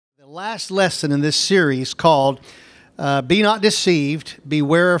Last lesson in this series called Be Not Deceived,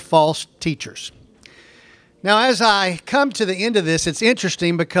 Beware of False Teachers. Now, as I come to the end of this, it's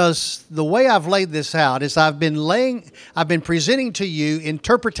interesting because the way I've laid this out is I've been presenting to you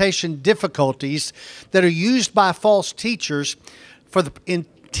interpretation difficulties that are used by false teachers for the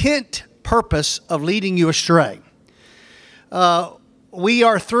intent purpose of leading you astray. We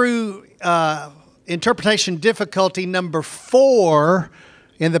are through interpretation difficulty number 4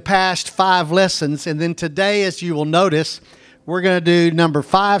 in the past 5 lessons. And then today, as you will notice, we're going to do number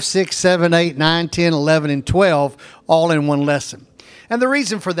 5, 6, 7, 8, 9, 10, 11, and 12 all in one lesson. And the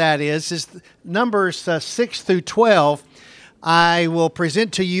reason for that is numbers 6 through 12, I will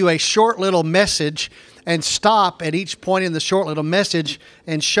present to you a short little message and stop at each point in the short little message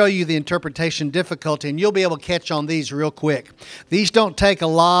and show you the interpretation difficulty. And you'll be able to catch on these real quick. These don't take a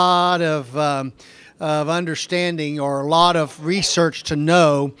lot of understanding or a lot of research to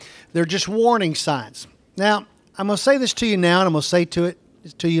know. They're just warning signs. Now, I'm going to say this to you now, and I'm going to say it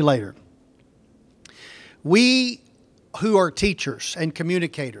to you later. We who are teachers and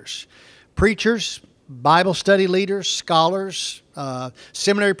communicators, preachers, Bible study leaders, scholars,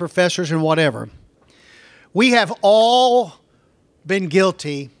 seminary professors, and whatever, we have all been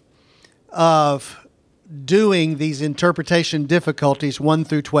guilty of doing these interpretation difficulties 1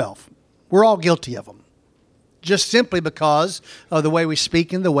 through 12. We're all guilty of them, just simply because of the way we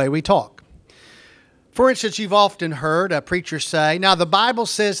speak and the way we talk. For instance, you've often heard a preacher say, now the Bible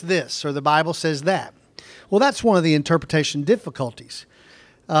says this or the Bible says that. Well, that's one of the interpretation difficulties.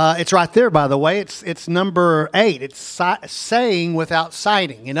 It's right there, by the way. It's number 8. It's saying without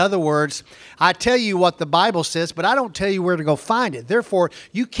citing. In other words, I tell you what the Bible says, but I don't tell you where to go find it. Therefore,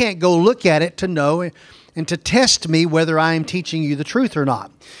 you can't go look at it to know and to test me whether I am teaching you the truth or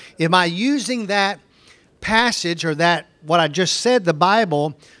not. Am I using that passage or that what I just said the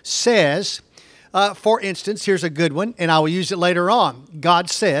Bible says? For instance, here's a good one, and I will use it later on. God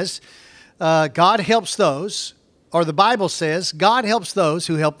says, God helps those, or the Bible says, God helps those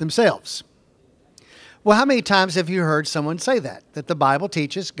who help themselves. Well, how many times have you heard someone say that? That the Bible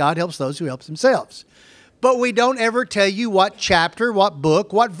teaches God helps those who help themselves. But we don't ever tell you what chapter, what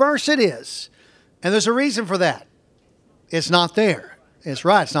book, what verse it is. And there's a reason for that. It's not there. It's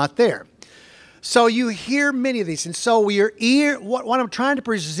right, it's not there. So you hear many of these. And so what I'm trying to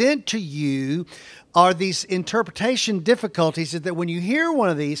present to you are these interpretation difficulties that when you hear one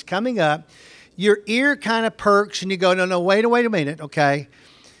of these coming up, your ear kind of perks and you go, no, wait a minute, okay.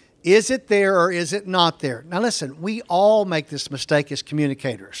 Is it there or is it not there? Now listen, we all make this mistake as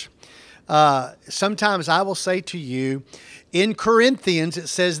communicators. Sometimes I will say to you, in Corinthians it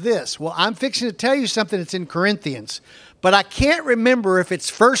says this. Well, I'm fixing to tell you something that's in Corinthians, but I can't remember if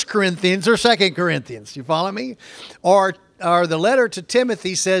it's 1 Corinthians or 2 Corinthians. You follow me? Or the letter to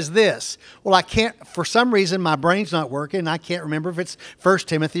Timothy says this. Well, I can't, for some reason, my brain's not working. I can't remember if it's 1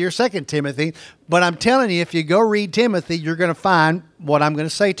 Timothy or 2 Timothy. But I'm telling you, if you go read Timothy, you're going to find what I'm going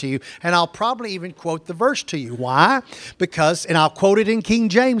to say to you. And I'll probably even quote the verse to you. Why? Because, and I'll quote it in King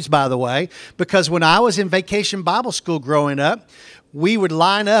James, by the way, because when I was in Vacation Bible School growing up, we would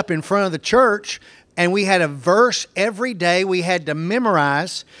line up in front of the church and we had a verse every day we had to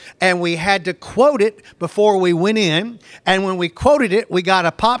memorize, and we had to quote it before we went in. And when we quoted it, we got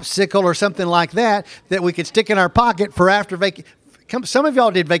a popsicle or something like that we could stick in our pocket for after vacation. Some of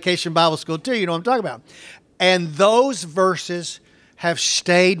y'all did Vacation Bible School too, you know what I'm talking about. And those verses have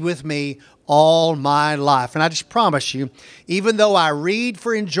stayed with me all my life. And I just promise you, even though I read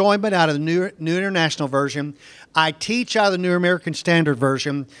for enjoyment out of the New International Version, I teach out of the New American Standard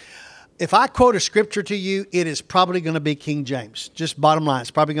Version. If I quote a scripture to you, it is probably going to be King James. Just bottom line, it's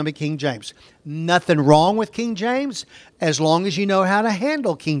probably going to be King James. Nothing wrong with King James as long as you know how to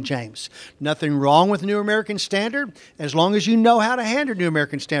handle King James. Nothing wrong with New American Standard as long as you know how to handle New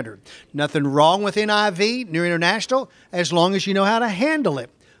American Standard. Nothing wrong with NIV, New International, as long as you know how to handle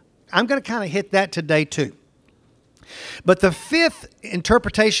it. I'm going to kind of hit that today too. But the 5th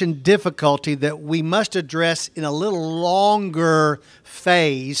interpretation difficulty that we must address in a little longer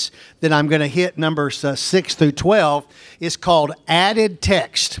phase that I'm going to hit numbers 6 through 12 is called added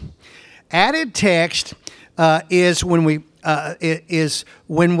text. Added text is when we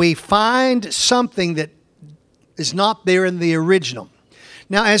find something that is not there in the original.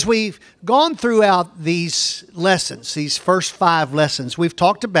 Now, as we've gone throughout these lessons, these first 5 lessons, we've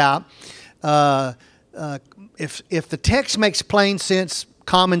talked about if the text makes plain sense,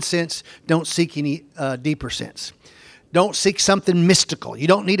 common sense, don't seek any deeper sense. Don't seek something mystical. You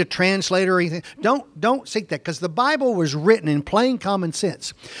don't need a translator or anything. Don't seek that, because the Bible was written in plain common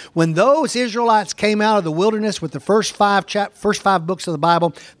sense. When those Israelites came out of the wilderness with the first five books of the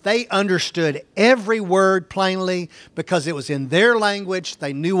Bible, they understood every word plainly because it was in their language.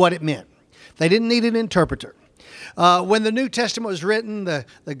 They knew what it meant. They didn't need an interpreter. When the New Testament was written,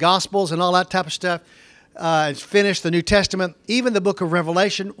 the Gospels and all that type of stuff, it's finished, the New Testament, even the book of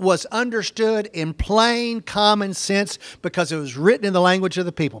Revelation was understood in plain common sense because it was written in the language of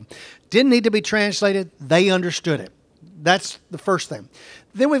the people. Didn't need to be translated. They understood it. That's the first thing.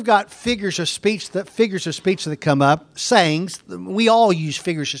 Then we've got figures of speech that come up, sayings. We all use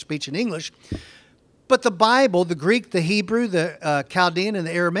figures of speech in English. But the Bible, the Greek, the Hebrew, the Chaldean, and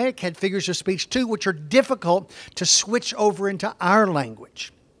the Aramaic had figures of speech too, which are difficult to switch over into our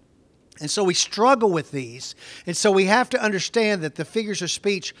language. And so we struggle with these. And so we have to understand that the figures of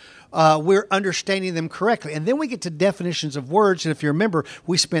speech, we're understanding them correctly. And then we get to definitions of words. And if you remember,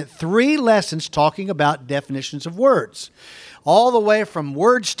 we spent 3 lessons talking about definitions of words, all the way from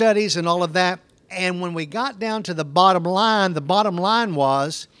word studies and all of that. And when we got down to the bottom line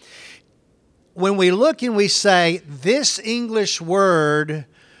was, when we look and we say, this English word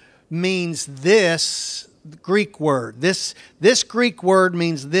means this Greek word. This Greek word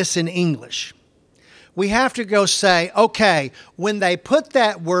means this in English. We have to go say, okay, when they put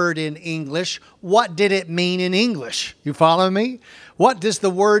that word in English, what did it mean in English? You follow me? What does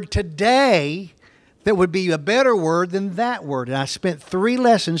the word today that would be a better word than that word? And I spent 3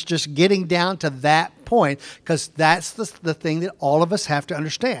 lessons just getting down to that point, because that's the thing that all of us have to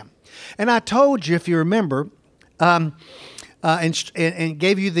understand. And I told you, if you remember, and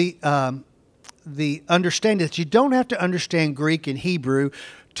gave you the understanding that you don't have to understand Greek and Hebrew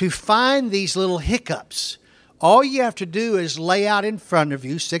to find these little hiccups. All you have to do is lay out in front of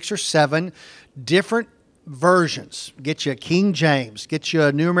you 6 or 7 different versions. Get you a King James, get you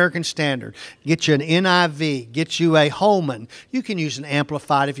a New American Standard, get you an NIV, get you a Holman. You can use an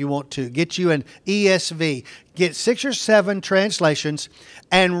Amplified if you want to. Get you an ESV. Get 6 or 7 translations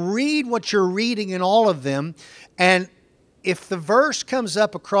and read what you're reading in all of them. And if the verse comes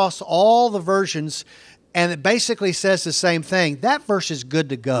up across all the versions and it basically says the same thing, that verse is good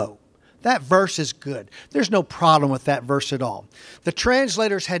to go. That verse is good. There's no problem with that verse at all. The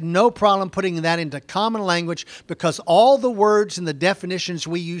translators had no problem putting that into common language because all the words and the definitions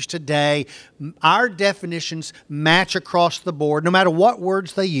we use today, our definitions match across the board. No matter what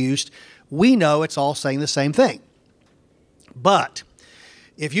words they used, we know it's all saying the same thing. But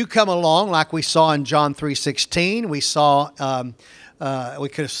if you come along like we saw in John 3:16, we saw we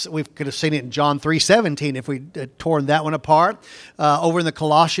could have seen it in John 3:17 if we had torn that one apart. Over in the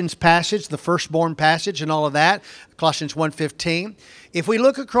Colossians passage, the firstborn passage and all of that, Colossians 1:15. If we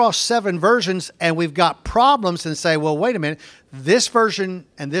look across 7 versions and we've got problems and say, well, wait a minute, this version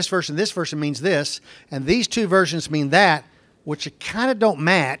and this version means this, and these 2 versions mean that, which kind of don't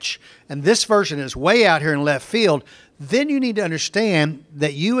match, and this version is way out here in left field, then you need to understand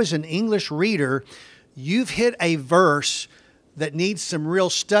that you as an English reader, you've hit a verse that needs some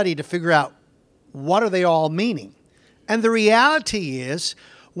real study to figure out what are they all meaning. And the reality is,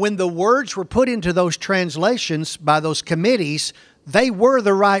 when the words were put into those translations by those committees, they were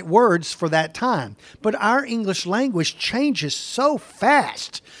the right words for that time. But our English language changes so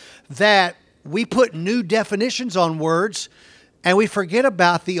fast that we put new definitions on words and we forget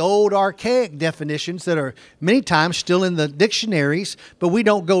about the old archaic definitions that are many times still in the dictionaries, but we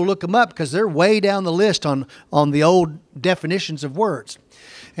don't go look them up because they're way down the list on the old definitions of words.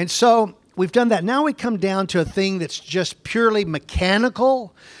 And so we've done that. Now we come down to a thing that's just purely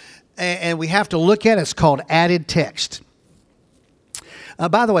mechanical, and we have to look at it. It's called added text.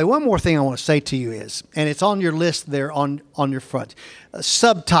 By the way, one more thing I want to say to you is, and it's on your list there on your front,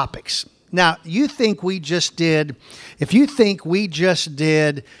 subtopics. Now, if you think we just did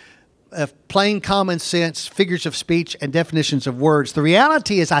plain common sense, figures of speech, and definitions of words, the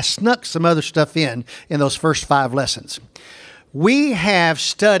reality is I snuck some other stuff in those first 5 lessons. We have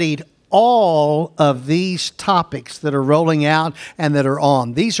studied all of these topics that are rolling out and that are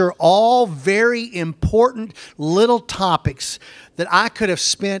on. These are all very important little topics that I could have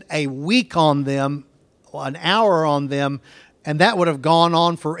spent a week on them, an hour on them, and that would have gone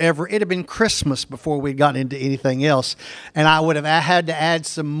on forever. It would have been Christmas before we'd gotten into anything else. And I would have had to add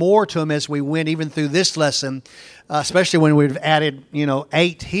some more to them as we went, even through this lesson, especially when we've added,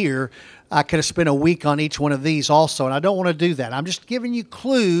 8 here. I could have spent a week on each one of these also, and I don't want to do that. I'm just giving you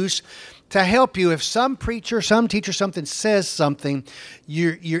clues to help you. If some preacher, some teacher, something says something,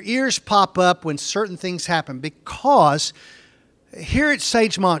 your ears pop up when certain things happen, because here at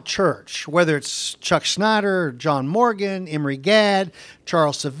Sagemont Church, whether it's Chuck Snyder, John Morgan, Emery Gadd,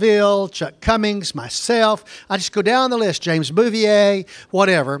 Charles Seville, Chuck Cummings, myself, I just go down the list, James Bouvier,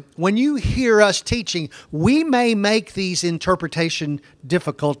 whatever. When you hear us teaching, we may make these interpretation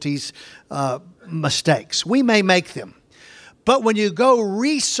difficulties mistakes. We may make them. But when you go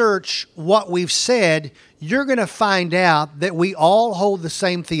research what we've said, you're going to find out that we all hold the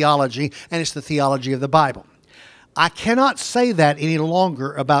same theology, and it's the theology of the Bible. I cannot say that any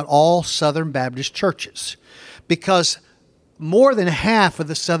longer about all Southern Baptist churches, because more than half of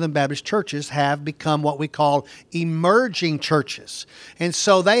the Southern Baptist churches have become what we call emerging churches. And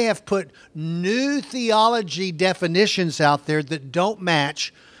so they have put new theology definitions out there that don't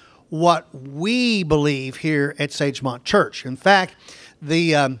match what we believe here at Sagemont Church. In fact,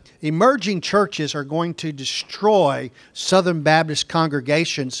 the emerging churches are going to destroy Southern Baptist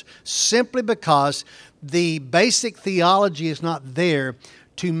congregations simply because the basic theology is not there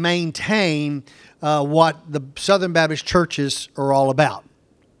to maintain what the Southern Baptist churches are all about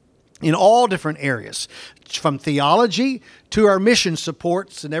in all different areas, from theology to our mission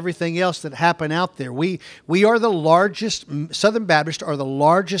supports and everything else that happen out there. We are the largest, Southern Baptists are the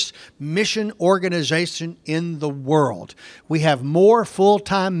largest mission organization in the world. We have more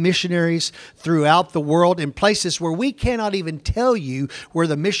full-time missionaries throughout the world in places where we cannot even tell you where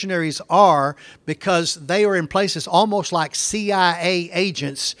the missionaries are, because they are in places almost like CIA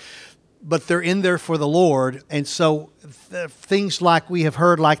agents, but they're in there for the Lord. And so things like we have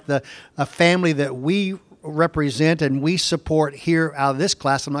heard, like a family that we represent and we support here out of this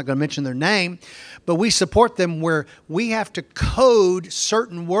class, I'm not going to mention their name, but we support them where we have to code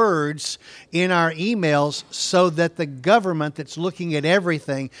certain words in our emails so that the government that's looking at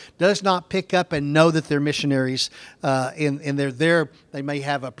everything does not pick up and know that they're missionaries. They may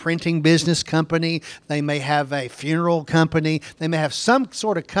have a printing business company, they may have a funeral company, they may have some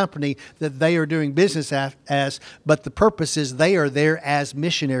sort of company that they are doing business as, but the purpose is they are there as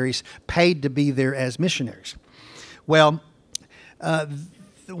missionaries, paid to be there as missionaries. Well,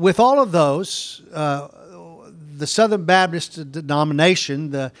 with all of those, the Southern Baptist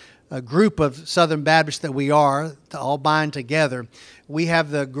denomination, the group of Southern Baptists that we are, all bind together, we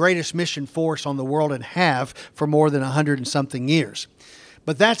have the greatest mission force on the world and have for more than 100 and something years.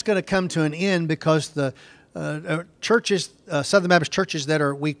 But that's going to come to an end because the churches, Southern Baptist churches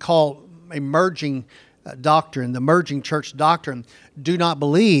that we call emerging doctrine, the emerging church doctrine, do not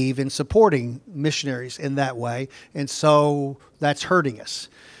believe in supporting missionaries in that way. And so that's hurting us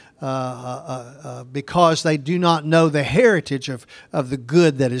because they do not know the heritage of the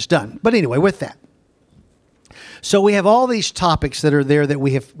good that is done. But anyway, with that. So we have all these topics that are there that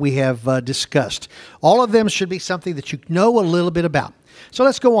we have discussed. All of them should be something that you know a little bit about. So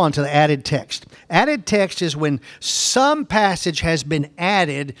let's go on to the added text. Added text is when some passage has been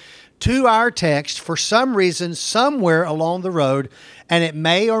added to our text for some reason somewhere along the road, and it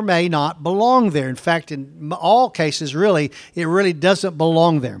may or may not belong there. In fact, in all cases, really, it really doesn't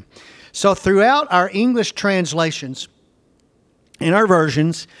belong there. So throughout our English translations, in our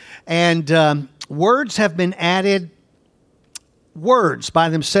versions, and words have been added. Words by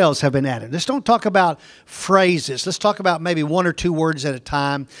themselves have been added. Let's don't talk about phrases. Let's talk about maybe one or two words at a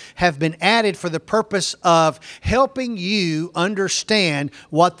time have been added for the purpose of helping you understand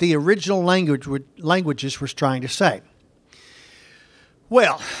what the original languages was trying to say.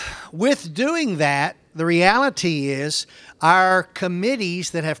 Well, with doing that, the reality is our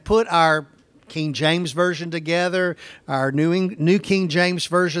committees that have put our King James Version together, our New King James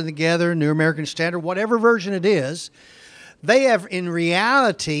Version together, New American Standard, whatever version it is, they have in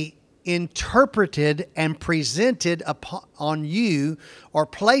reality interpreted and presented upon you, or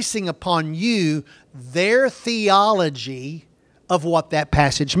placing upon you, their theology of what that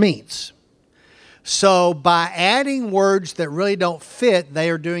passage means. So by adding words that really don't fit,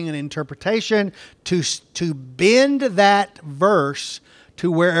 they are doing an interpretation to bend that verse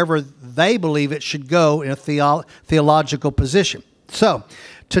to wherever they believe it should go in a theological position. So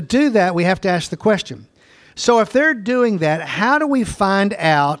to do that, we have to ask the question. So if they're doing that, how do we find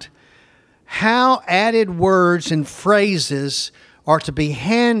out how added words and phrases are to be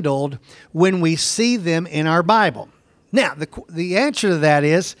handled when we see them in our Bible? Now, the answer to that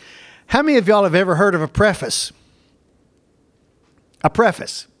is, how many of y'all have ever heard of a preface? A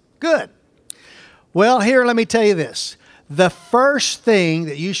preface. Good. Well, here, let me tell you this. The first thing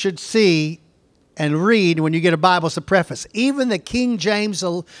that you should see and read when you get a Bible is the preface. Even the King James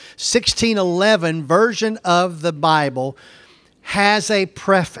 1611 version of the Bible has a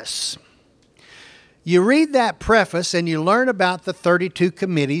preface. You read that preface and you learn about the 32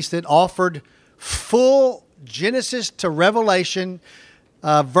 committees that offered full Genesis to Revelation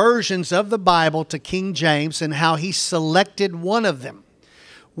versions of the Bible to King James and how he selected one of them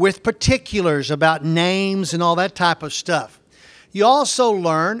with particulars about names and all that type of stuff. You also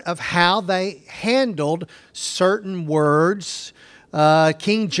learn of how they handled certain words.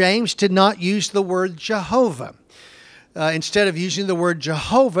 King James did not use the word Jehovah. Instead of using the word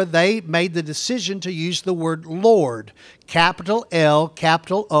Jehovah, they made the decision to use the word Lord. Capital L,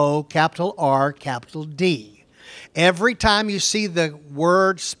 capital O, capital R, capital D. Every time you see the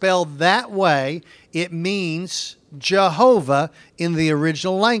word spelled that way, it means Jehovah in the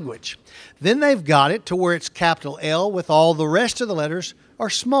original language. Then they've got it to where it's capital L with all the rest of the letters are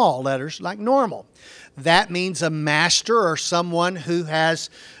small letters like normal. That means a master or someone who has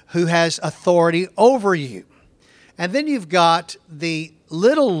authority over you. And then you've got the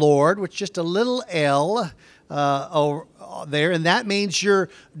little Lord, which is just a little L over there, and that means your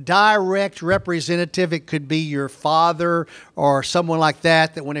direct representative. It could be your father or someone like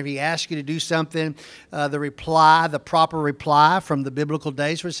that, that whenever he asks you to do something, the proper reply from the biblical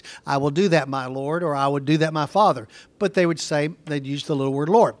days was, I will do that, my Lord, or I would do that, my Father. But they would say, they'd use the little word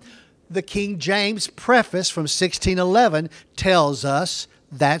Lord. The King James preface from 1611 tells us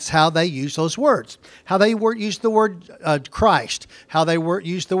that's how they use those words. How they use the word Christ. How they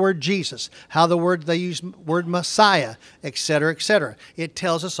use the word Jesus. How they use word Messiah, etc., etc. It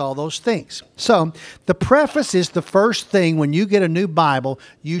tells us all those things. So the preface is the first thing when you get a new Bible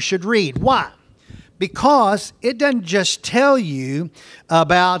you should read. Why? Because it doesn't just tell you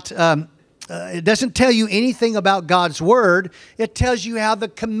about... it doesn't tell you anything about God's Word. It tells you how the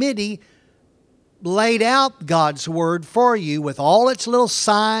committee laid out God's Word for you with all its little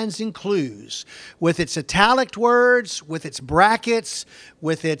signs and clues, with its italic words, with its brackets,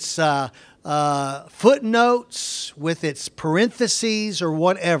 with its footnotes, with its parentheses or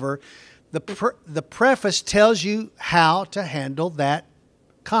whatever. The preface tells you how to handle that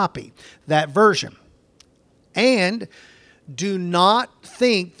copy, that version. And do not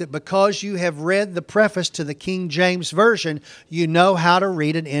think that because you have read the preface to the King James Version, you know how to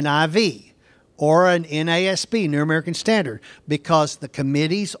read an NIV or an NASB, New American Standard, because the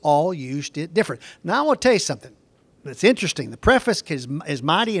committees all used it different. Now, I want to tell you something that's interesting. The preface is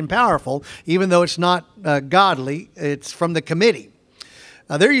mighty and powerful, even though it's not godly. It's from the committee.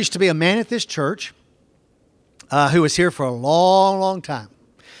 There used to be a man at this church who was here for a long, long time.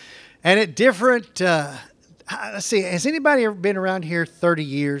 And at different... let's see, has anybody ever been around here 30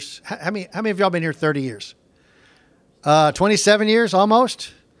 years? How many of y'all been here 30 years? 27 years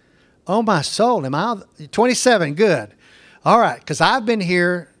almost? Oh, my soul. Am I 27? Good. All right, because I've been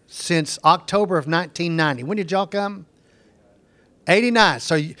here since October of 1990. When did y'all come? 89.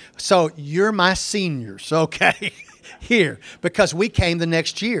 So you're my seniors, okay, here, because we came the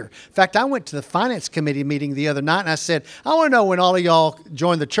next year. In fact, I went to the finance committee meeting the other night, and I said, I want to know when all of y'all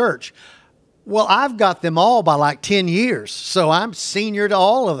joined the church. Well, I've got them all by like 10 years, so I'm senior to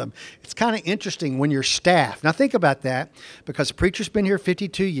all of them. It's kind of interesting when you're staff. Now, think about that, because the preacher's been here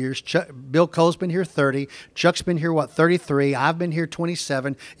 52 years. Bill Cole's been here 30. Chuck's been here, 33? I've been here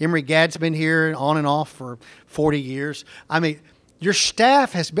 27. Emery Gadd's been here on and off for 40 years. I mean, your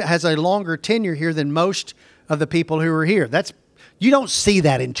staff has a longer tenure here than most of the people who are here. You don't see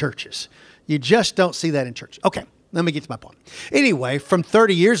that in churches. You just don't see that in churches. Okay. Let me get to my point. Anyway, from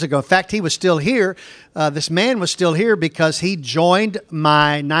 30 years ago, in fact, he was still here. This man was still here because he joined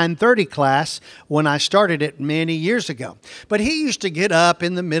my 9:30 class when I started it many years ago. But he used to get up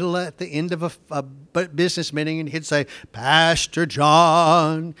in the middle at the end of a business meeting and he'd say, Pastor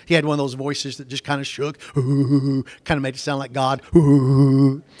John. He had one of those voices that just kind of shook, kind of made it sound like God.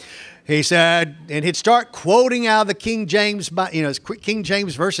 He said, and he'd start quoting out of the King James, King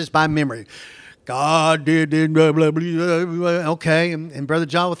James verses by memory. God did, blah, blah, blah, blah. Okay. And Brother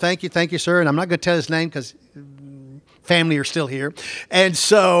John, well, thank you, sir. And I'm not going to tell his name because family are still here. And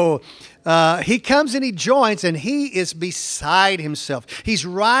so he comes and he joins, and he is beside himself. He's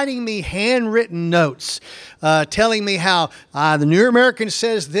writing me handwritten notes, telling me how the New American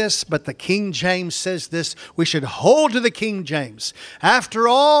says this, but the King James says this. We should hold to the King James. After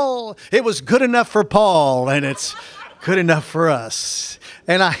all, it was good enough for Paul, and it's good enough for us.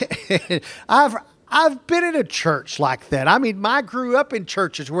 And I've been in a church like that. I mean, I grew up in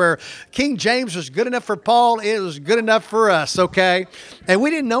churches where King James was good enough for Paul. It was good enough for us, okay? And we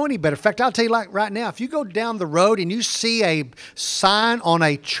didn't know any better. In fact, I'll tell you like right now, if you go down the road and you see a sign on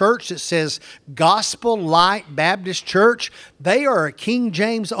a church that says Gospel Light Baptist Church, they are a King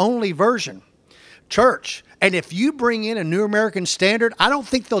James only version church. And if you bring in a New American Standard, I don't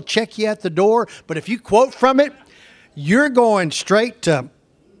think they'll check you at the door. But if you quote from it, you're going straight to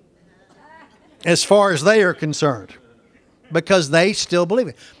as far as they are concerned, because they still believe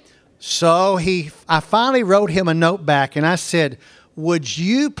it. So I finally wrote him a note back, and I said, would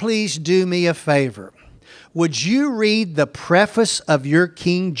you please do me a favor? Would you read the preface of your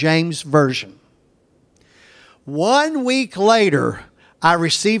King James Version? 1 week later, I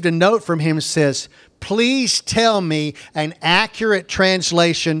received a note from him that says, please tell me an accurate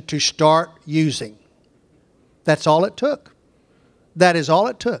translation to start using. That's all it took. That is all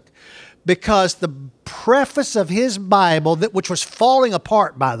it took. Because the preface of his Bible, which was falling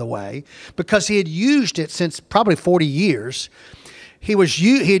apart, by the way, because he had used it since probably 40 years, he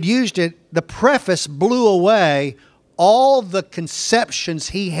had used it, the preface blew away all the conceptions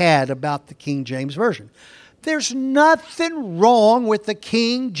he had about the King James Version. There's nothing wrong with the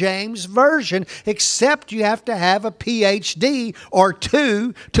King James Version except you have to have a PhD or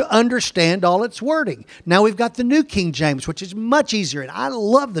two to understand all its wording. Now we've got the New King James, which is much easier, and I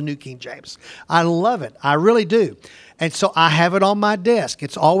love the New King James. I love it. I really do. And so I have it on my desk.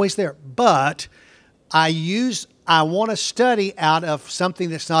 It's always there. But I want to study out of something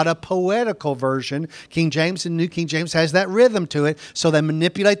that's not a poetical version. King James and New King James has that rhythm to it, so they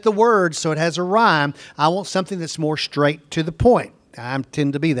manipulate the words so it has a rhyme. I want something that's more straight to the point. I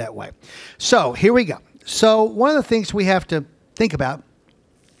tend to be that way. So here we go. So one of the things we have to think about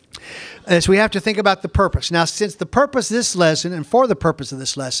is we have to think about the purpose. Now, since the purpose of this lesson, and for the purpose of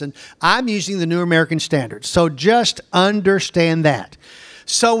this lesson, I'm using the New American Standard. So just understand that.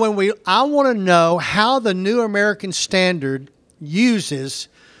 So I want to know how the New American Standard uses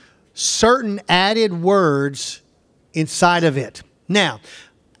certain added words inside of it. Now,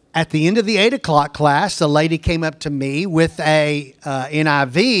 at the end of the 8 o'clock class, a lady came up to me with a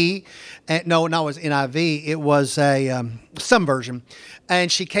NIV. No, it was NIV. It was some version.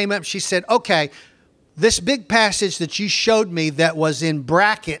 And she came up, she said, okay, this big passage that you showed me that was in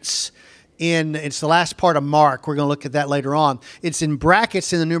brackets, it's the last part of Mark. We're going to look at that later on. It's in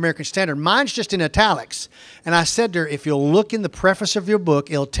brackets in the New American Standard. Mine's just in italics. And I said to her, if you'll look in the preface of your book,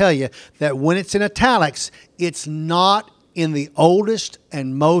 it'll tell you that when it's in italics, it's not in the oldest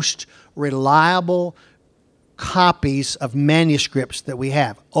and most reliable copies of manuscripts that we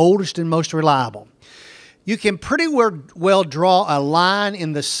have. Oldest and most reliable. You can pretty well draw a line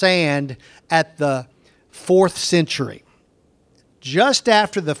in the sand at the 4th century. Just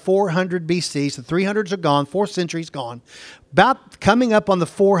after the 400 BCs, the 300s are gone, 4th century's gone, about coming up on the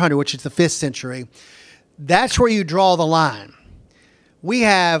 400, which is the 5th century, that's where you draw the line. We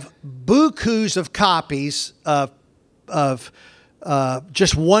have bukus of copies of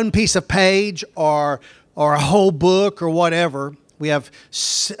just one piece of page or a whole book or whatever. We have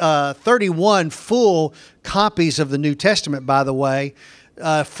 31 full copies of the New Testament, by the way,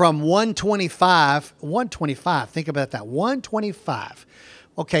 from 125, think about that, 125.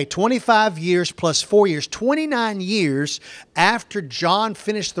 Okay, 25 years plus 4 years, 29 years after John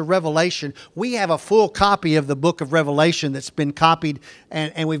finished the Revelation, we have a full copy of the book of Revelation that's been copied,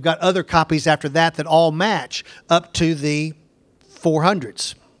 and we've got other copies after that that all match up to the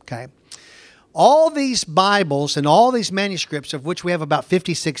 400s, okay? All these Bibles and all these manuscripts, of which we have about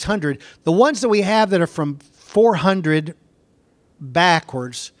 5,600, the ones that we have that are from 400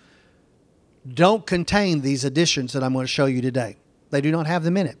 backwards don't contain these additions that I'm going to show you today. They do not have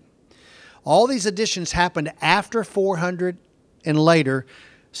them in it. All these additions happened after 400 and later.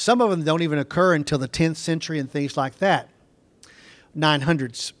 Some of them don't even occur until the 10th century and things like that,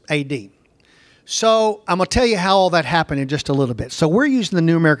 900s AD. So I'm going to tell you how all that happened in just a little bit. So we're using the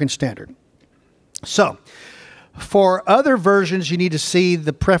New American Standard. So for other versions, you need to see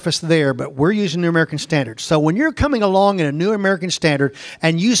the preface there, but we're using New American Standard. So when you're coming along in a New American Standard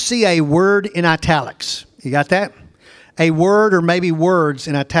and you see a word in italics, you got that? A word or maybe words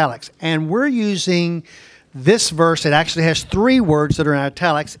in italics. And we're using this verse. It actually has 3 words that are in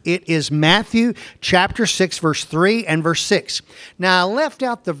italics. It is Matthew chapter 6, verse 3 and verse 6. Now, I left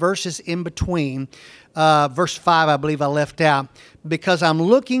out the verses in between. Verse 5, I believe I left out, because I'm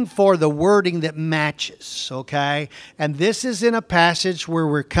looking for the wording that matches, okay? And this is in a passage where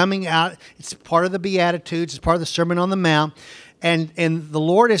we're coming out. It's part of the Beatitudes. It's part of the Sermon on the Mount. And the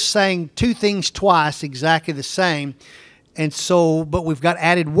Lord is saying 2 things twice, exactly the same. And so, but we've got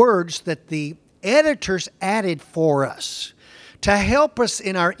added words that the editors added for us to help us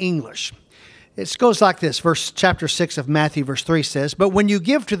in our English. It goes like this. Chapter 6 of Matthew, verse 3 says, "But when you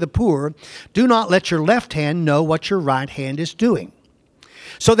give to the poor, do not let your left hand know what your right hand is doing,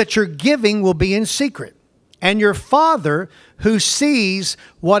 so that your giving will be in secret. And your Father, who sees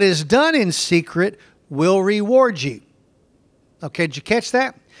what is done in secret, will reward you." Okay, did you catch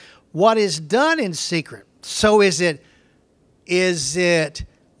that? What is done in secret. So is it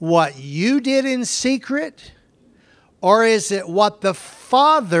what you did in secret, or is it what the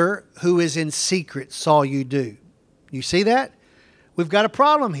Father who is in secret saw you do? You see that? We've got a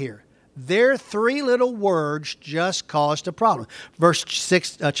problem here. Their three little words just caused a problem.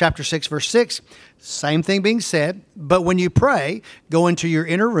 Chapter 6, verse 6, same thing being said. But when you pray, go into your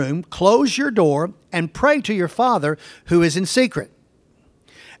inner room, close your door, and pray to your Father who is in secret.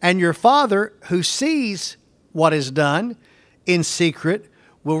 And your Father who sees what is done in secret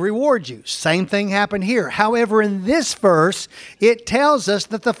will reward you. Same thing happened here. However, in this verse, it tells us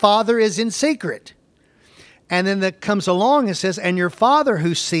that the Father is in secret. And then that comes along and says, and your Father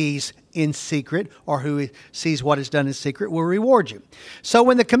who sees in secret, or who sees what is done in secret, will reward you. So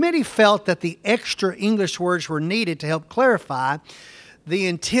when the committee felt that the extra English words were needed to help clarify the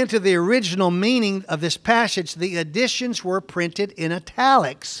intent of the original meaning of this passage, the additions were printed in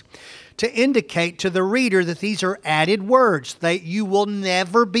italics to indicate to the reader that these are added words. You will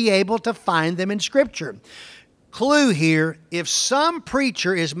never be able to find them in Scripture. Clue here, if some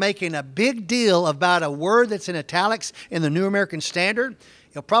preacher is making a big deal about a word that's in italics in the New American Standard,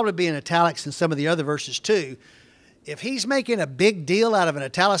 it'll probably be in italics in some of the other verses too. If he's making a big deal out of an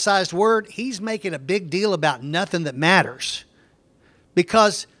italicized word, he's making a big deal about nothing that matters,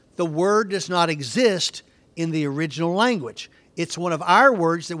 because the word does not exist in the original language. It's one of our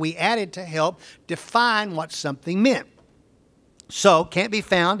words that we added to help define what something meant. So, can't be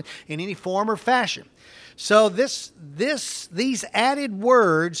found in any form or fashion. So these added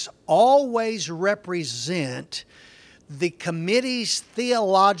words always represent the committee's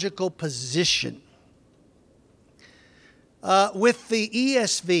theological position. With the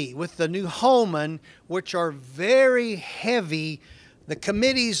ESV, with the New Holman, which are very heavy, the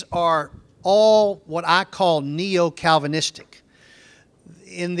committees are all what I call neo-Calvinistic.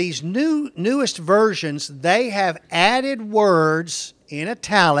 In these newest versions, they have added words in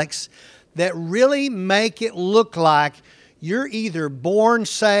italics that really make it look like you're either born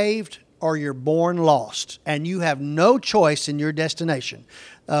saved or you're born lost, and you have no choice in your destination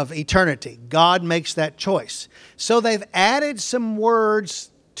of eternity. God makes that choice. So they've added some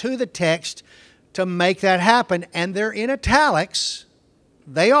words to the text to make that happen, and they're in italics.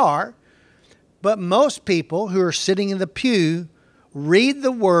 They are. But most people who are sitting in the pew read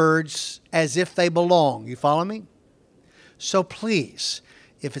the words as if they belong. You follow me? So please,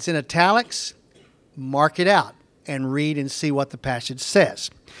 if it's in italics, mark it out and read and see what the passage says.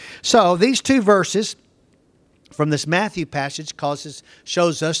 So these two verses from this Matthew passage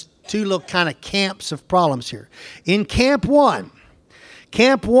shows us two little kind of camps of problems here. In camp one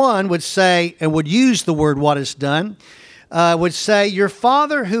would say, and would use the word what is done, would say, your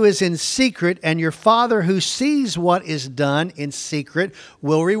Father who is in secret and your Father who sees what is done in secret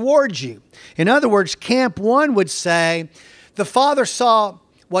will reward you. In other words, camp one would say, the Father saw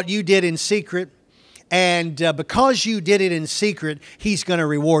what you did in secret, and because you did it in secret, He's going to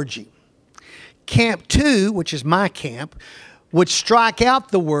reward you. Camp two, which is my camp, would strike out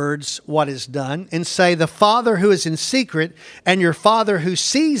the words, what is done, and say, the Father who is in secret and your Father who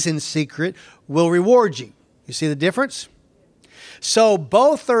sees in secret will reward you. You see the difference? So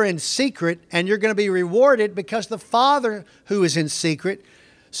both are in secret, and you're going to be rewarded because the Father who is in secret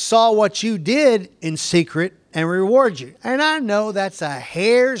saw what you did in secret and reward you. And I know that's a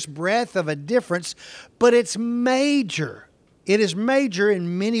hair's breadth of a difference, but it's major. It is major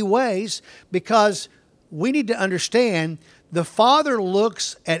in many ways, because we need to understand the Father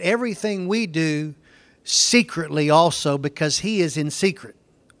looks at everything we do secretly also, because He is in secret.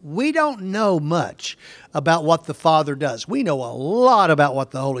 We don't know much about what the Father does. We know a lot about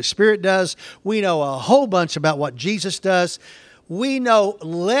what the Holy Spirit does. We know a whole bunch about what Jesus does. We know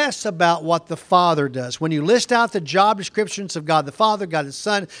less about what the Father does. When you list out the job descriptions of God the Father, God the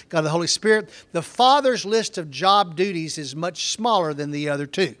Son, God the Holy Spirit, the Father's list of job duties is much smaller than the other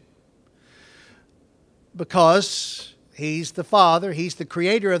two. Because He's the Father, He's the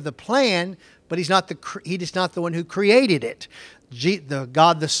creator of the plan, but He's not the one who created it.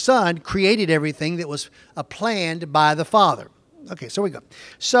 God the Son created everything that was planned by the Father. Okay, so we go.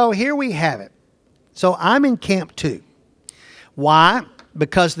 So here we have it. So I'm in camp two. Why?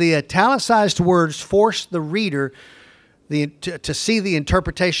 Because the italicized words force the reader to see the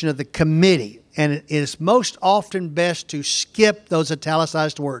interpretation of the committee. And it is most often best to skip those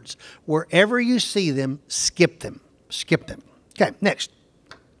italicized words. Wherever you see them, skip them. Skip them. Okay, next.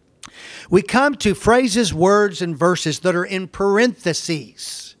 We come to phrases, words, and verses that are in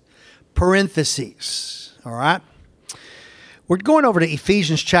parentheses. Parentheses. All right? We're going over to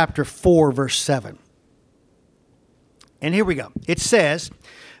Ephesians chapter 4, verse 7. And here we go. It says,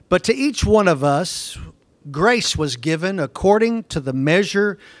 but to each one of us grace was given according to the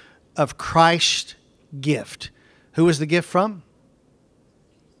measure of Christ's gift. Who was the gift from?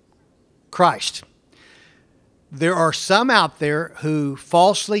 Christ. There are some out there who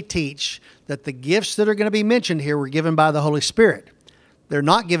falsely teach that the gifts that are going to be mentioned here were given by the Holy Spirit. They're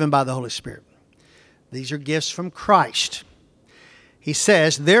not given by the Holy Spirit. These are gifts from Christ. He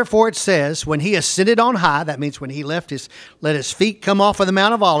says, therefore it says, when he ascended on high, that means when he let his feet come off of the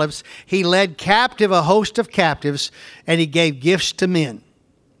Mount of Olives, he led captive a host of captives, and he gave gifts to men.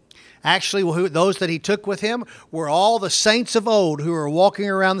 Actually, those that he took with him were all the saints of old who were walking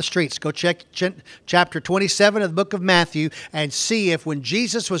around the streets. Go check chapter 27 of the book of Matthew and see if when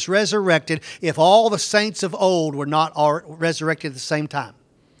Jesus was resurrected, if all the saints of old were not resurrected at the same time.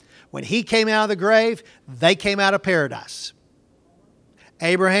 When he came out of the grave, they came out of paradise.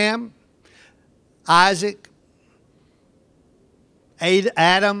 Abraham, Isaac,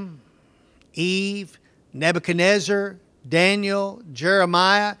 Adam, Eve, Nebuchadnezzar, Daniel,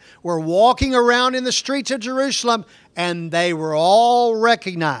 Jeremiah were walking around in the streets of Jerusalem, and they were all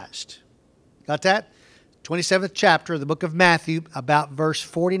recognized. Got that? 27th chapter of the book of Matthew, about verse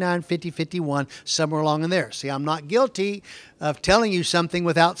 49, 50, 51, somewhere along in there. See, I'm not guilty of telling you something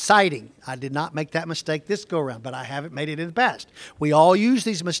without citing. I did not make that mistake this go around, but I haven't made it in the past. We all use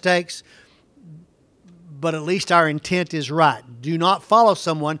these mistakes, but at least our intent is right. Do not follow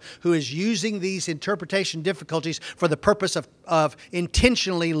someone who is using these interpretation difficulties for the purpose of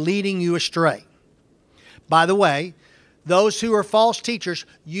intentionally leading you astray. By the way, those who are false teachers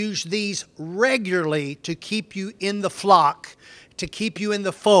use these regularly to keep you in the flock, to keep you in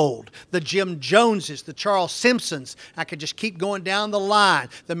the fold. The Jim Joneses, the Charles Simpsons, I could just keep going down the line.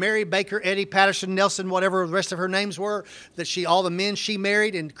 The Mary Baker, Eddie Patterson, Nelson, whatever the rest of her names were, all the men she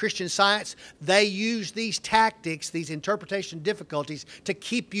married in Christian Science, they use these tactics, these interpretation difficulties to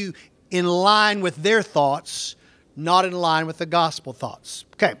keep you in line with their thoughts, not in line with the gospel thoughts.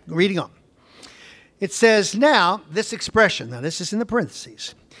 Okay, reading on. It says, now, this expression, now this is in the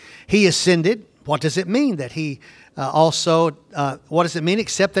parentheses. He ascended. What does it mean that he what does it mean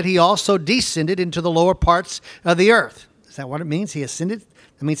except that he also descended into the lower parts of the earth? Is that what it means? He ascended?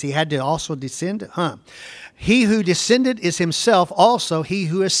 That means he had to also descend? He who descended is himself also he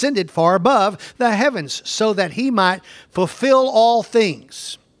who ascended far above the heavens, so that he might fulfill all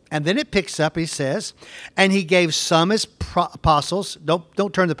things. And then it picks up, he says, and he gave some as apostles.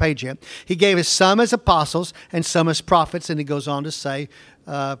 Don't turn the page yet. He gave us some as apostles and some as prophets. And he goes on to say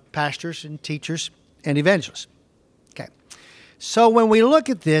pastors and teachers and evangelists. Okay. So when we look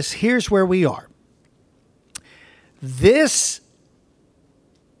at this, here's where we are. These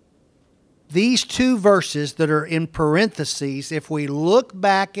two verses that are in parentheses, if we look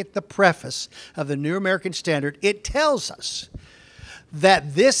back at the preface of the New American Standard, it tells us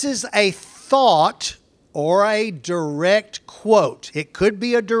that this is a thought or a direct quote. It could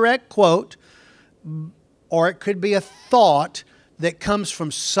be a direct quote, or it could be a thought that comes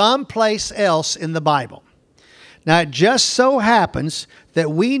from someplace else in the Bible. Now, it just so happens that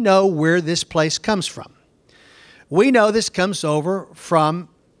we know where this place comes from. We know this comes over from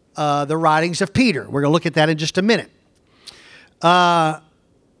the writings of Peter. We're going to look at that in just a minute. But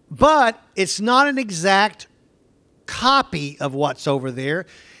it's not an exact copy of what's over there.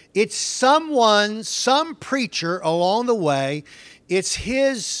 It's some preacher along the way. It's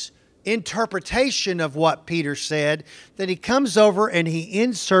his interpretation of what Peter said that he comes over and he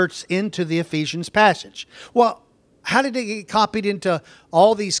inserts into the Ephesians passage. Well, how did it get copied into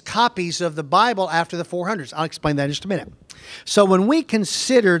all these copies of the Bible after the 400s? I'll explain that in just a minute. So when we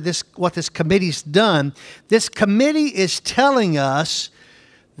consider this, what this committee's done, this committee is telling us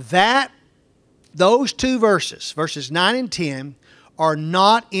that those two verses, verses 9 and 10, are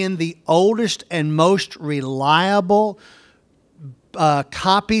not in the oldest and most reliable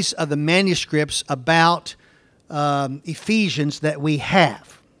copies of the manuscripts about Ephesians that we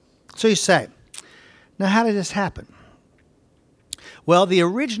have. So you say, now how did this happen? Well, the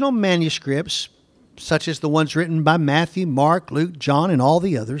original manuscripts, such as the ones written by Matthew, Mark, Luke, John, and all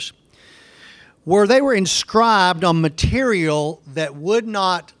the others, they were inscribed on material that would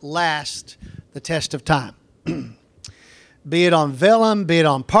not last the test of time. Be it on vellum, be it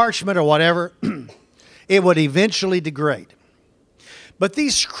on parchment or whatever, it would eventually degrade. But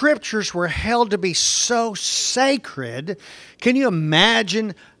these scriptures were held to be so sacred. Can you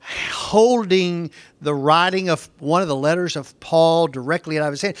imagine holding the writing of one of the letters of Paul directly out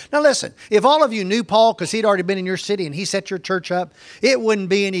of his hand? Now listen, if all of you knew Paul because he'd already been in your city and he set your church up, it wouldn't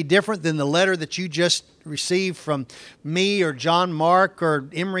be any different than the letter that you just received from me or John Mark or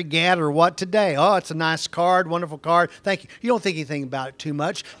Emery Gadd or what today. Oh, it's a nice card, wonderful card. Thank you. You don't think anything about it too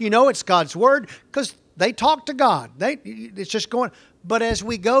much. You know it's God's Word because they talk to God. It's just going. But as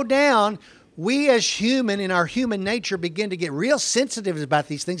we go down, we as human, in our human nature, begin to get real sensitive about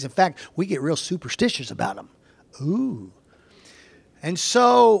these things. In fact, we get real superstitious about them. Ooh. And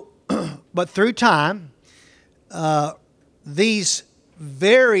so, but through time, these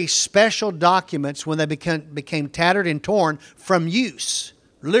very special documents, when they became tattered and torn from use,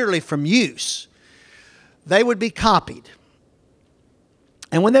 literally from use, they would be copied.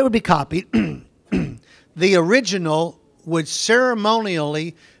 And when they would be copied, the original would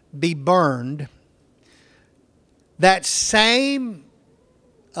ceremonially be burned. That same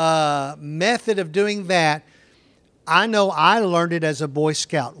method of doing that, I know I learned it as a Boy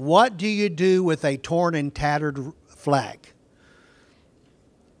Scout. What do you do with a torn and tattered flag?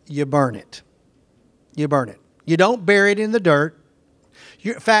 You burn it. You burn it. You don't bury it in the dirt.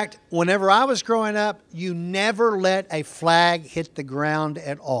 In fact, whenever I was growing up, you never let a flag hit the ground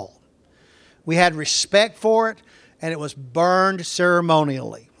at all. We had respect for it, and it was burned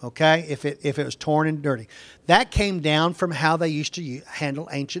ceremonially, okay, if it was torn and dirty. That came down from how they used to handle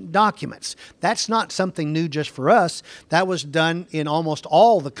ancient documents. That's not something new just for us. That was done in almost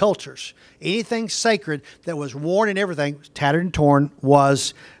all the cultures. Anything sacred that was worn and everything, tattered and torn,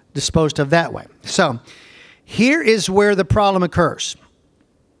 was disposed of that way. So here is where the problem occurs.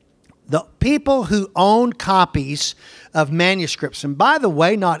 The people who owned copies of manuscripts, and by the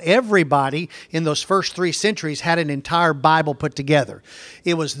way, not everybody in those first 3 centuries had an entire Bible put together.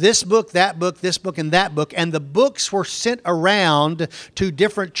 It was this book, this book, and that book, and the books were sent around to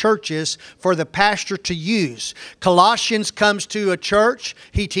different churches for the pastor to use. Colossians comes to a church,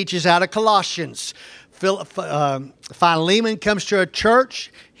 he teaches out of Colossians. Philemon comes to a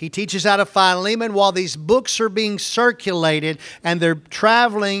church, he teaches out of Philemon while these books are being circulated and they're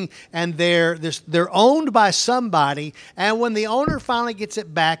traveling and they're owned by somebody. And when the owner finally gets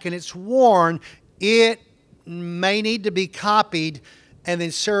it back and it's worn, it may need to be copied and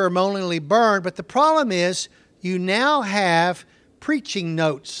then ceremonially burned. But the problem is you now have preaching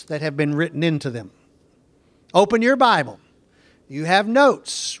notes that have been written into them. Open your Bible. You have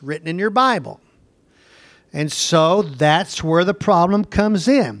notes written in your Bible. And so that's where the problem comes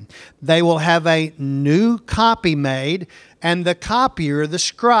in. They will have a new copy made, and the copier, the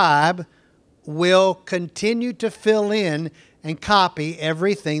scribe, will continue to fill in and copy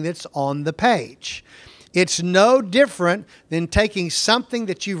everything that's on the page. It's no different than taking something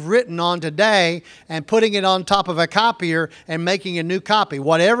that you've written on today and putting it on top of a copier and making a new copy.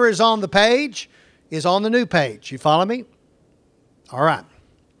 Whatever is on the page is on the new page. You follow me? All right.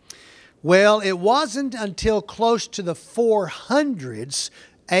 Well, it wasn't until close to the 400s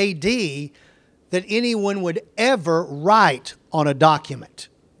AD that anyone would ever write on a document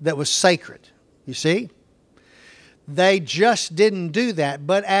that was sacred. You see? They just didn't do that.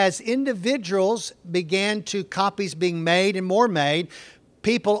 But as individuals began to copies being made and more made,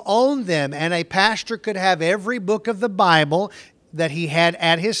 people owned them, and a pastor could have every book of the Bible that he had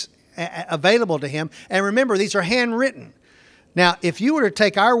at his available to him. And remember, these are handwritten. Now, if you were to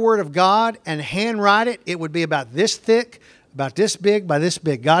take our Word of God and handwrite it, it would be about this thick, about this big, by this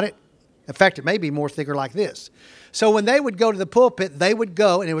big. Got it? In fact, it may be more thicker like this. So when they would go to the pulpit, they would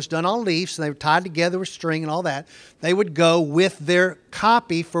go, and it was done on leaves, and they were tied together with string and all that. They would go with their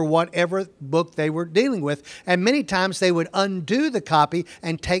copy for whatever book they were dealing with. And many times they would undo the copy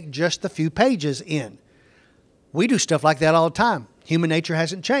and take just the few pages in. We do stuff like that all the time. Human nature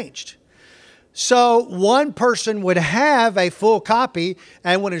hasn't changed. So one person would have a full copy,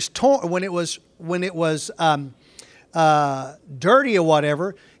 and when it was dirty or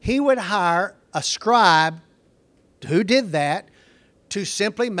whatever, he would hire a scribe who did that to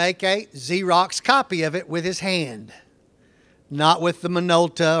simply make a Xerox copy of it with his hand, not with the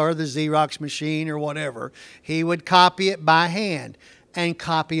Minolta or the Xerox machine or whatever. He would copy it by hand and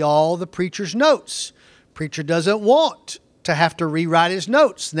copy all the preacher's notes. Preacher doesn't want to have to rewrite his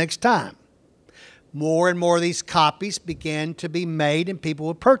notes next time. More and more of these copies began to be made, and people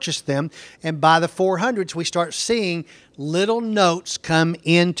would purchase them. And by the 400s, we start seeing little notes come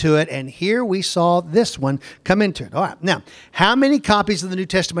into it. And here we saw this one come into it. All right. Now, how many copies of the New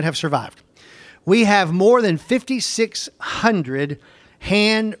Testament have survived? We have more than 5,600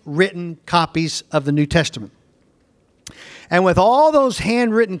 handwritten copies of the New Testament. And with all those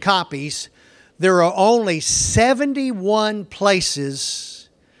handwritten copies, there are only 71 places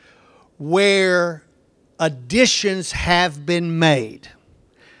where additions have been made.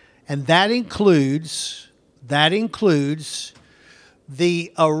 And that includes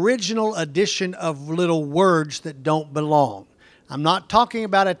the original addition of little words that don't belong. I'm not talking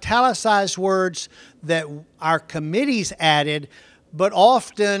about italicized words that our committees added, but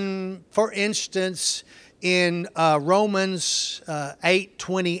often, for instance, in Romans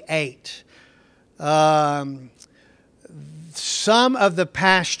 8:28, some of the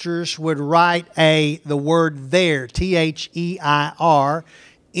pastors would write the word there, T-H-E-I-R,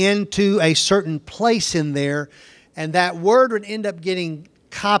 into a certain place in there, and that word would end up getting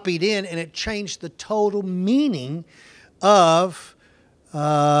copied in, and it changed the total meaning of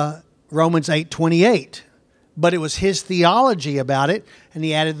Romans 8:28. But it was his theology about it, and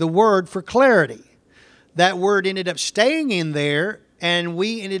he added the word for clarity. That word ended up staying in there, and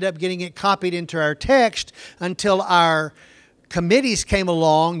we ended up getting it copied into our text until our committees came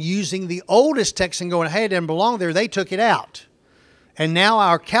along using the oldest text and going, hey, it didn't belong there. They took it out. And now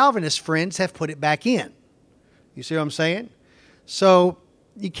our Calvinist friends have put it back in. You see what I'm saying? So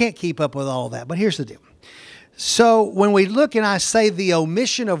you can't keep up with all that. But here's the deal. So when we look and I say the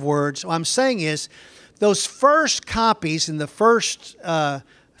omission of words, what I'm saying is those first copies in the first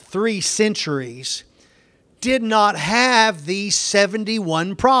 3 centuries did not have these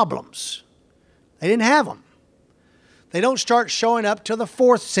 71 problems. They didn't have them. They don't start showing up till the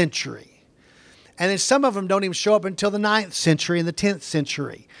 4th century. And then some of them don't even show up until the 9th century and the 10th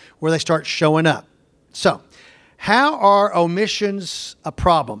century where they start showing up. So, how are omissions a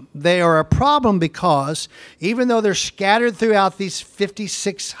problem? They are a problem because even though they're scattered throughout these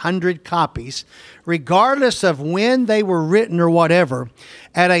 5,600 copies, regardless of when they were written or whatever,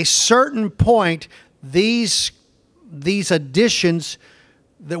 at a certain point, these additions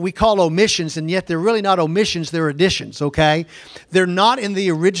that we call omissions, and yet they're really not omissions, they're additions, okay? They're not in the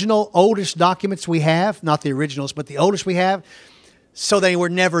original oldest documents we have, not the originals, but the oldest we have, so they were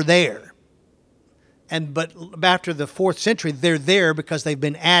never there. But after the 4th century, they're there because they've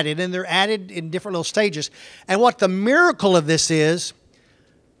been added, and they're added in different little stages. And what the miracle of this is,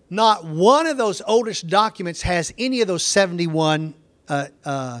 not one of those oldest documents has any of those 71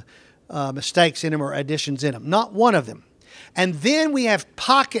 mistakes in them or additions in them. Not one of them. And then we have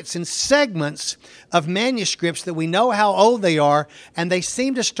pockets and segments of manuscripts that we know how old they are, and they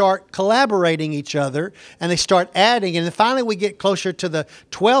seem to start collaborating each other, and they start adding. And then finally we get closer to the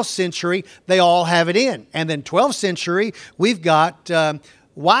 12th century, they all have it in. And then 12th century, we've got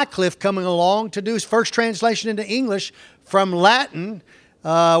Wycliffe coming along to do his first translation into English from Latin,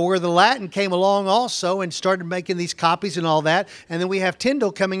 where the Latin came along also and started making these copies and all that. And then we have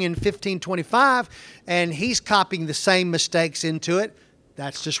Tyndale coming in 1525, and he's copying the same mistakes into it.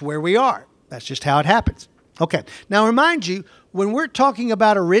 That's just where we are. That's just how it happens. Okay. Now, remind you, when we're talking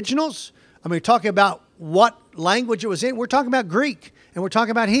about originals, we're talking about what language it was in. We're talking about Greek, and we're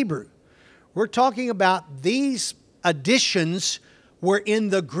talking about Hebrew. We're talking about these additions were in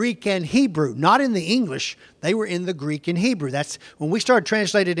the Greek and Hebrew, not in the English. They were in the Greek and Hebrew. That's when we started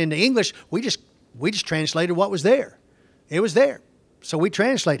translating into English, we just translated what was there. It was there. So we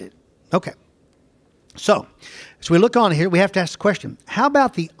translated. Okay. So, as we look on here, we have to ask the question, how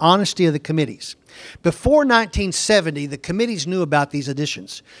about the honesty of the committees? Before 1970, the committees knew about these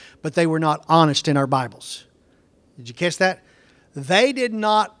additions, but they were not honest in our Bibles. Did you catch that? They did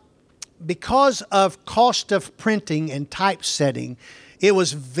not, because of cost of printing and typesetting, it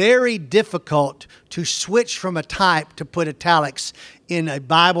was very difficult to switch from a type to put italics in a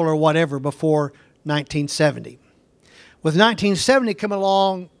Bible or whatever before 1970. With 1970 coming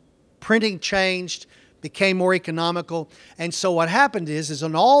along, printing changed, became more economical. And so what happened is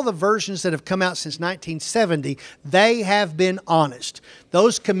on all the versions that have come out since 1970, they have been honest.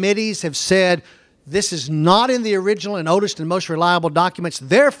 Those committees have said, this is not in the original and oldest and most reliable documents.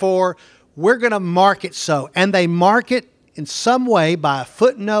 Therefore, we're going to mark it so. And they mark it in some way by a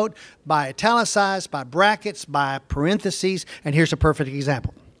footnote, by italicized, by brackets, by parentheses. And here's a perfect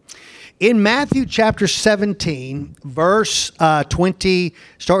example. In Matthew chapter 17, verse 20,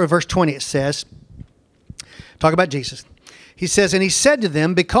 start with verse 20, it says, talk about Jesus. He says, and he said to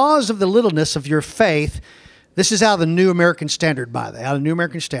them, because of the littleness of your faith, this is how the New American Standard, by the way, how the New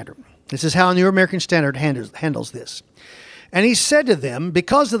American Standard. This is how the New American Standard handles this. And he said to them,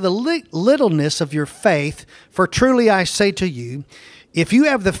 because of the littleness of your faith, for truly I say to you, if you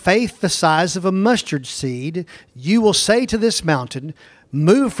have the faith the size of a mustard seed, you will say to this mountain,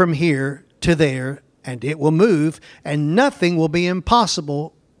 move from here to there, and it will move, and nothing will be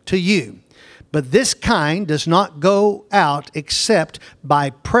impossible to you. But this kind does not go out except by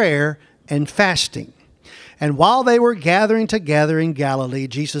prayer and fasting. And while they were gathering together in Galilee,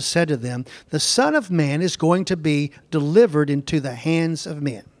 Jesus said to them, the Son of Man is going to be delivered into the hands of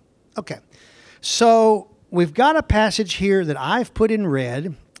men. Okay, so we've got a passage here that I've put in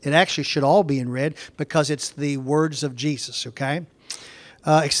red. It actually should all be in red because it's the words of Jesus, okay?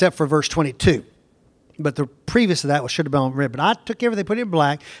 Except for verse 22. But the previous to that should have been on red. But I took everything, put it in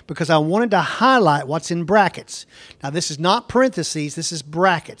black, because I wanted to highlight what's in brackets. Now, this is not parentheses. This is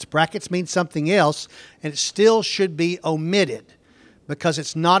brackets. Brackets mean something else, and it still should be omitted because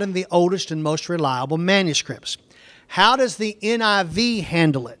it's not in the oldest and most reliable manuscripts. How does the NIV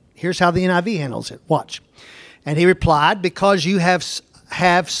handle it? Here's how the NIV handles it. Watch. And he replied, because you have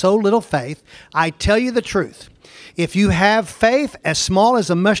so little faith, I tell you the truth. If you have faith as small as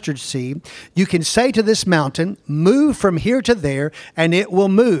a mustard seed, you can say to this mountain, move from here to there, and it will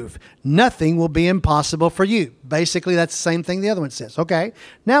move. Nothing will be impossible for you. Basically, that's the same thing the other one says. Okay,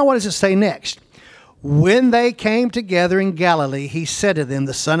 now what does it say next? When they came together in Galilee, he said to them,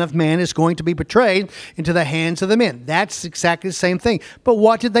 the Son of Man is going to be betrayed into the hands of the men. That's exactly the same thing. But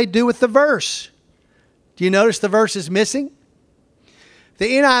what did they do with the verse? Do you notice the verse is missing? The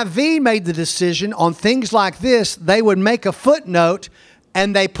NIV made the decision on things like this, they would make a footnote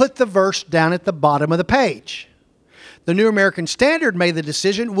and they put the verse down at the bottom of the page. The New American Standard made the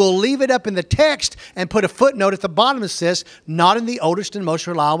decision, we'll leave it up in the text and put a footnote at the bottom that says, not in the oldest and most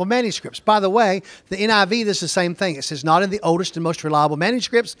reliable manuscripts. By the way, the NIV, this is the same thing. It says, not in the oldest and most reliable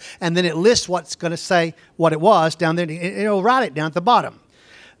manuscripts, and then it lists what's going to say what it was down there. It'll write it down at the bottom.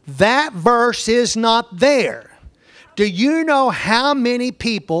 That verse is not there. Do you know how many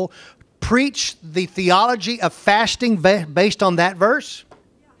people preach the theology of fasting based on that verse?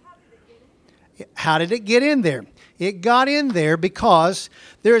 How did it get in there? It got in there because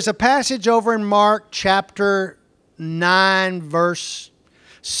there is a passage over in Mark chapter 9, verse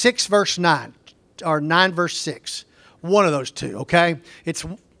 6, verse 9, or 9, verse 6. One of those two, okay? It's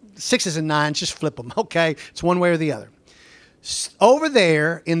 6s and 9s, just flip them, okay? It's one way or the other. Over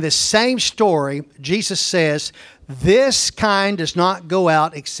there in this same story, Jesus says, this kind does not go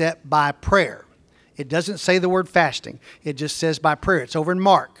out except by prayer. It doesn't say the word fasting. It just says by prayer. It's over in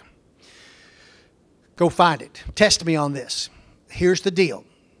Mark. Go find it. Test me on this. Here's the deal.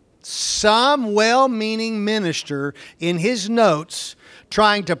 Some well-meaning minister in his notes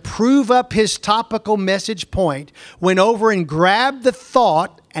trying to prove up his topical message point went over and grabbed the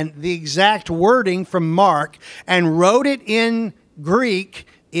thought and the exact wording from Mark and wrote it in Greek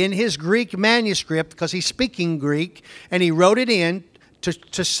in his Greek manuscript because he's speaking Greek, and he wrote it in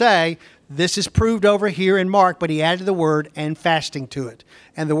to say this is proved over here in Mark, but he added the word and fasting to it.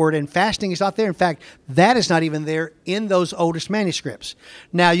 And the word and fasting is not there. In fact, that is not even there in those oldest manuscripts.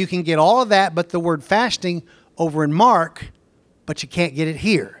 Now, you can get all of that, but the word fasting over in Mark, but you can't get it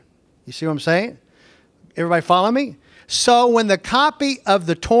here. You see what I'm saying? Everybody follow me? So when the copy of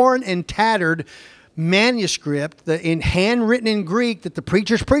the torn and tattered manuscript, handwritten in Greek that the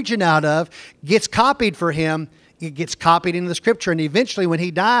preacher's preaching out of, gets copied for him, it gets copied into the scripture. And eventually when he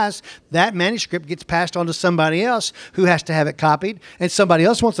dies, that manuscript gets passed on to somebody else who has to have it copied. And somebody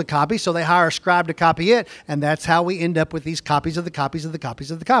else wants a copy, so they hire a scribe to copy it. And that's how we end up with these copies of the copies of the copies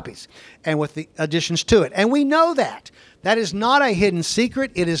of the copies. And with the additions to it. And we know that. That is not a hidden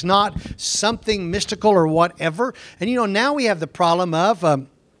secret. It is not something mystical or whatever. And you know, now we have the problem of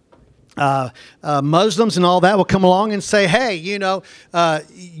Muslims and all that will come along and say, hey, you know,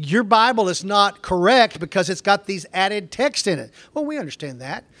 your Bible is not correct because it's got these added text in it. Well, we understand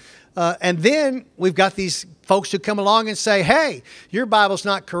that. And then we've got these folks who come along and say, hey, your Bible's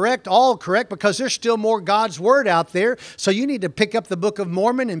not correct, all correct, because there's still more God's Word out there. So you need to pick up the Book of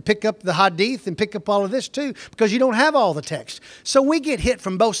Mormon and pick up the Hadith and pick up all of this too, because you don't have all the text. So we get hit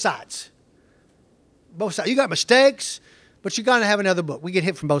from both sides. Both sides. You got mistakes, but you got to have another book. We get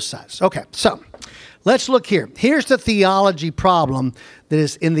hit from both sides. Okay, so let's look here. Here's the theology problem that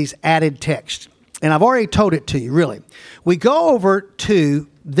is in these added texts. And I've already told it to you, really. We go over to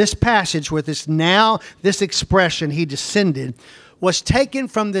this passage where this expression, he descended, was taken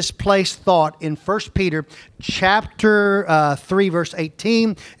from this place thought in 1 Peter chapter 3, verse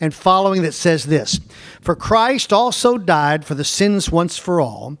 18 and following, that says this: For Christ also died for the sins once for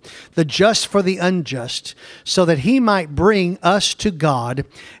all, the just for the unjust, so that he might bring us to God,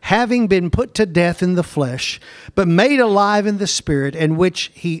 having been put to death in the flesh, but made alive in the spirit, in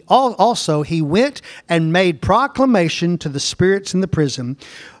which he also went and made proclamation to the spirits in the prison,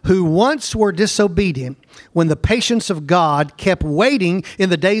 who once were disobedient, when the patience of God kept waiting in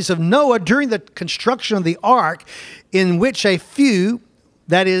the days of Noah during the construction of the ark, in which a few,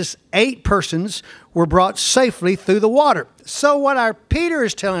 that is 8 persons, were brought safely through the water. So what our Peter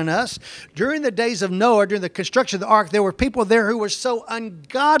is telling us, during the days of Noah, during the construction of the ark, there were people there who were so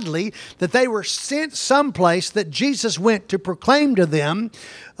ungodly that they were sent someplace that Jesus went to proclaim to them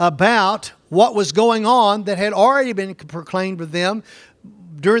about what was going on that had already been proclaimed to them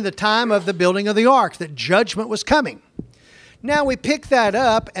during the time of the building of the ark, that judgment was coming. Now we pick that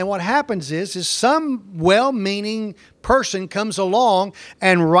up, and what happens is some well-meaning person comes along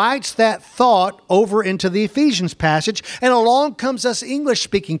and writes that thought over into the Ephesians passage, and along comes us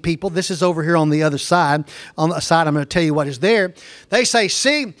English-speaking people. This is over here on the other side. On the side, I'm going to tell you what is there. They say,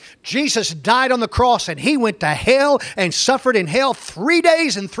 see, Jesus died on the cross, and He went to hell and suffered in hell 3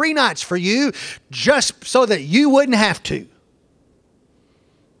 days and 3 nights for you, just so that you wouldn't have to.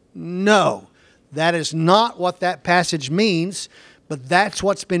 No. That is not what that passage means, but that's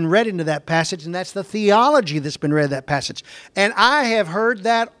what's been read into that passage, and that's the theology that's been read in that passage. And I have heard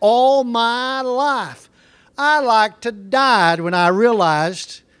that all my life. I like to die when I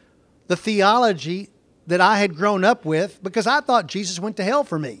realized the theology that I had grown up with, because I thought Jesus went to hell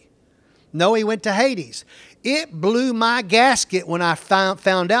for me. No, He went to Hades. It blew my gasket when I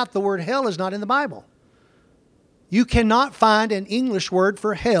found out the word hell is not in the Bible. You cannot find an English word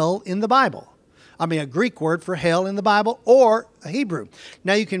for hell in the Bible. I mean, a Greek word for hell in the Bible, or a Hebrew.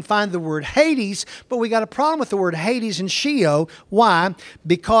 Now, you can find the word Hades, but we got a problem with the word Hades and Sheol. Why?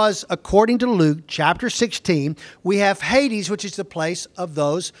 Because according to Luke chapter 16, we have Hades, which is the place of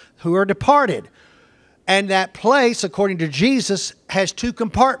those who are departed. And that place, according to Jesus, has 2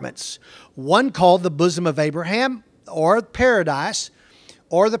 compartments. One called the bosom of Abraham, or paradise,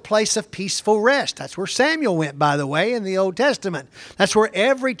 or the place of peaceful rest. That's where Samuel went, by the way, in the Old Testament. That's where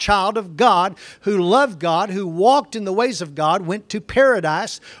every child of God who loved God, who walked in the ways of God, went to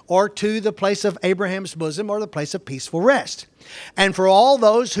paradise, or to the place of Abraham's bosom, or the place of peaceful rest. And for all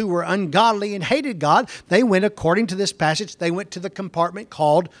those who were ungodly and hated God, they went, according to this passage, they went to the compartment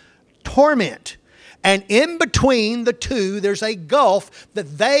called torment. And in between the two, there's a gulf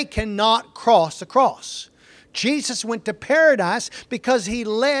that they cannot cross across. Jesus went to paradise because He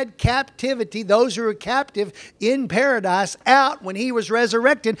led captivity, those who were captive in paradise, out when He was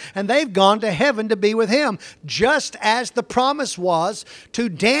resurrected, and they've gone to heaven to be with Him. Just as the promise was to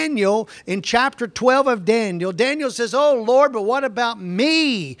Daniel in chapter 12 of Daniel. Daniel says, oh Lord, but what about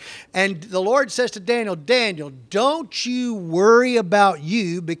me? And the Lord says to Daniel, Daniel, don't you worry about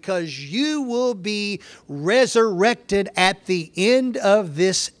you, because you will be resurrected at the end of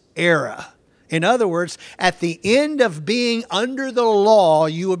this era. In other words, at the end of being under the law,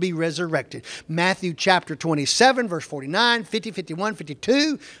 you will be resurrected. Matthew chapter 27, verse 49, 50, 51,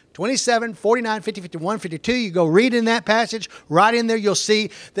 52, 27, 49, 50, 51, 52. You go read in that passage. Right in there, you'll see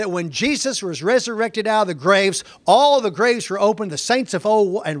that when Jesus was resurrected out of the graves, all the graves were opened. The saints of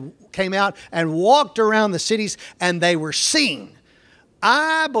old and came out and walked around the cities, and they were seen.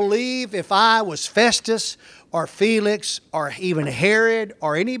 I believe if I was Festus or Felix or even Herod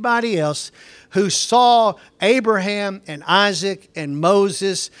or anybody else who saw Abraham and Isaac and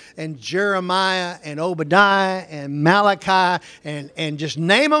Moses and Jeremiah and Obadiah and Malachi and just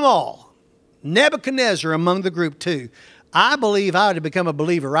name them all, Nebuchadnezzar among the group too, I believe I would have become a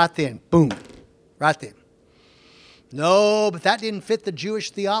believer right then. Boom. Right then. No, but that didn't fit the Jewish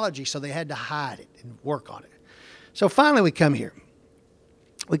theology, so they had to hide it and work on it. So finally we come here.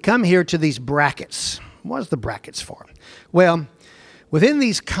 We come here to these brackets. What is the brackets for? Well, within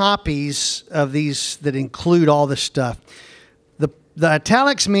these copies of these that include all this stuff, the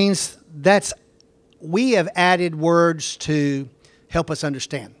italics means we have added words to help us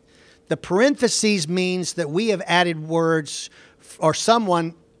understand. The parentheses means that we have added words, or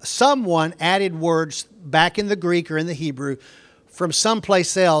someone added words back in the Greek or in the Hebrew from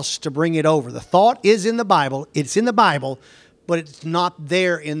someplace else to bring it over. The thought is in the Bible. It's in the Bible, but it's not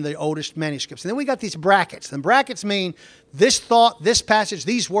there in the oldest manuscripts. And then we got these brackets. And brackets mean this thought, this passage,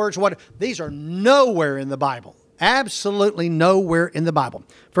 these words, these are nowhere in the Bible. Absolutely nowhere in the Bible.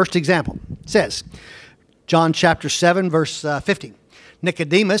 First example says, John chapter 7, verse 50.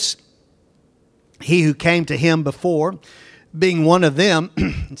 Nicodemus, he who came to him before, being one of them,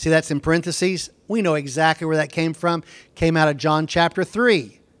 see that's in parentheses. We know exactly where that came from. Came out of John chapter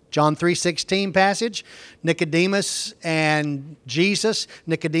 3. John 3:16 passage, Nicodemus and Jesus.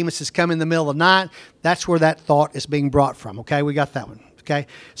 Nicodemus has come in the middle of the night. That's where that thought is being brought from. Okay, we got that one. Okay,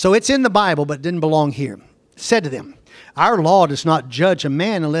 so it's in the Bible, but it didn't belong here. Said to them, our law does not judge a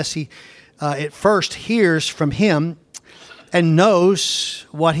man unless he at first hears from him and knows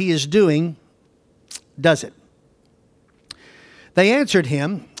what he is doing, does it. They answered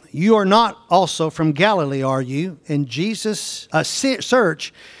him, you are not also from Galilee, are you? And Jesus,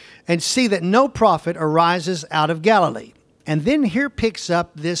 search and see that no prophet arises out of Galilee. And then here picks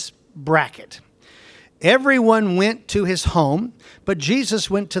up this bracket. Everyone went to his home, but Jesus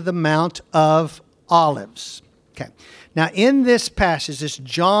went to the Mount of Olives. Okay. Now in this passage, it's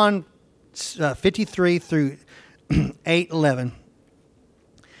John 53 through 8:11.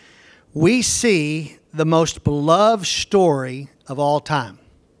 We see the most beloved story of all time.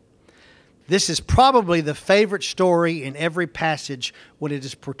 This is probably the favorite story in every passage when it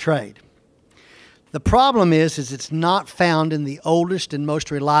is portrayed. The problem is it's not found in the oldest and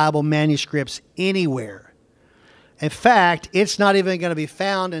most reliable manuscripts anywhere. In fact, it's not even going to be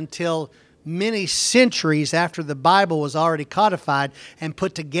found until many centuries after the Bible was already codified and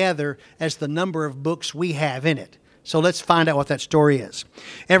put together as the number of books we have in it. So let's find out what that story is.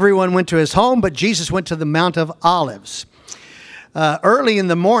 Everyone went to his home, but Jesus went to the Mount of Olives. Early in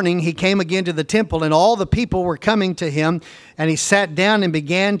the morning, he came again to the temple, and all the people were coming to him, and he sat down and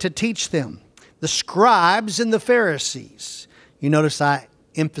began to teach them. The scribes and the Pharisees, you notice I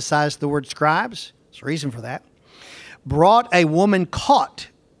emphasized the word scribes, there's a reason for that, brought a woman caught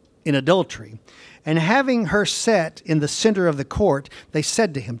in adultery, and having her set in the center of the court, they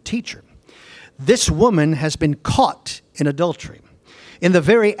said to him, "Teacher, this woman has been caught in adultery, in the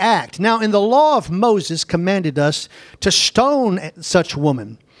very act. Now, in the law of Moses commanded us to stone such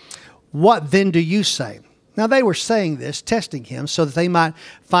woman. What then do you say?" Now, they were saying this, testing him, so that they might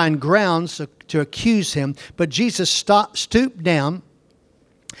find grounds to accuse him. But Jesus stooped down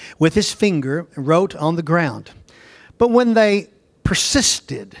with his finger and wrote on the ground. But when they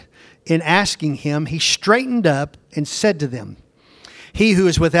persisted in asking him, he straightened up and said to them, "He who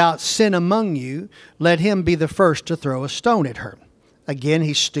is without sin among you, let him be the first to throw a stone at her." Again,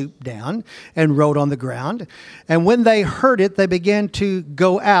 he stooped down and wrote on the ground. And when they heard it, they began to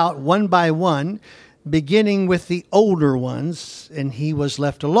go out one by one, beginning with the older ones. And he was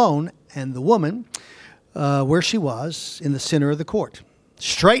left alone, and the woman, where she was, in the center of the court.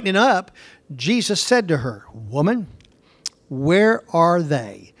 Straightening up, Jesus said to her, "Woman, where are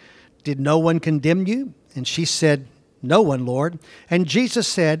they? Did no one condemn you?" And she said, "No one, Lord." And Jesus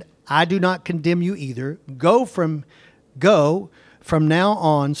said, "I do not condemn you either. Go from now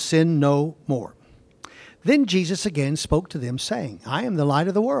on, sin no more." Then Jesus again spoke to them, saying, "I am the light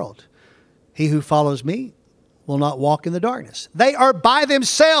of the world. He who follows me will not walk in the darkness." They are by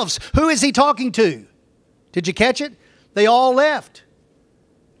themselves. Who is he talking to? Did you catch it? They all left.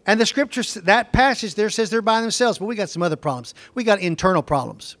 And the scripture, that passage there says they're by themselves. But we got some other problems. We got internal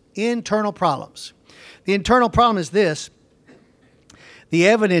problems. Internal problems. The internal problem is this. The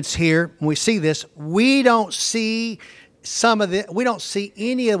evidence here, when we see this, we don't see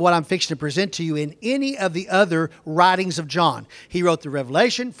any of what I'm fixing to present to you in any of the other writings of John. He wrote the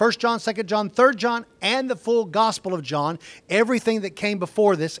Revelation, 1 John, 2 John, 3 John, and the full Gospel of John. Everything that came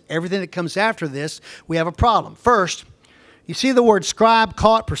before this, everything that comes after this, we have a problem. First, you see the word scribe,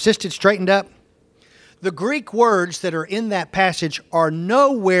 caught, persisted, straightened up. The Greek words that are in that passage are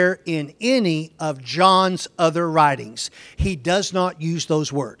nowhere in any of John's other writings. He does not use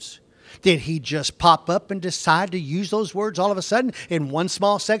those words. Did he just pop up and decide to use those words all of a sudden in one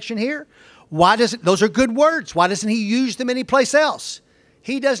small section here? Those are good words. Why doesn't he use them anyplace else?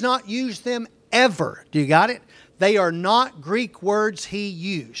 He does not use them ever. Do you got it? They are not Greek words he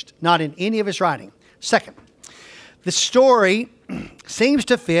used, not in any of his writing. Second, the story seems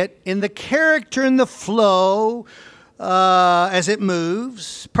to fit in the character and the flow as it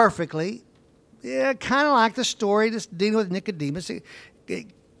moves perfectly. Yeah, kind of like the story just dealing with Nicodemus. It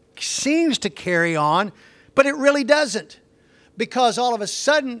seems to carry on, but it really doesn't. Because all of a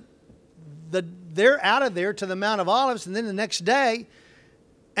sudden, they're out of there to the Mount of Olives, and then the next day,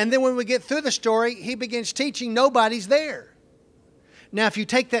 and then when we get through the story, he begins teaching, nobody's there. Now, if you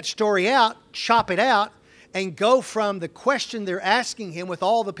take that story out, chop it out, and go from the question they're asking him with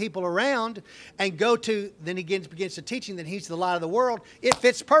all the people around, and go to, then he begins to teaching that he's the light of the world, it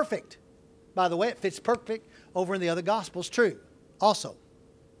fits perfect. By the way, it fits perfect over in the other Gospels too, also.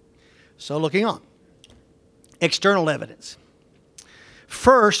 So looking on. External evidence.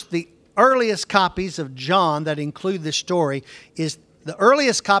 First, the earliest copies of John that include this story is, the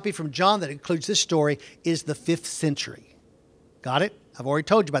earliest copy from John that includes this story is the 5th century. Got it? I've already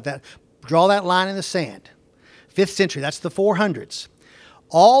told you about that. Draw that line in the sand. 5th century, that's the 400s.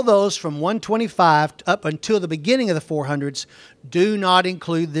 All those from 125 up until the beginning of the 400s do not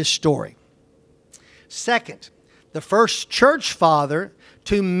include this story. Second, the first church father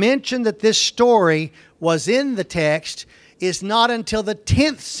to mention that this story was in the text is not until the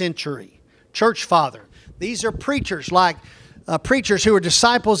 10th century. Church father. These are preachers like preachers who were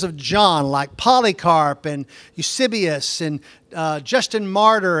disciples of John, like Polycarp and Eusebius and Justin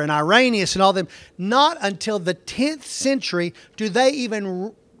Martyr and Irenaeus and all them. Not until the 10th century do they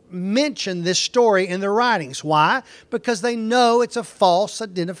even mention this story in their writings. Why? Because they know it's a false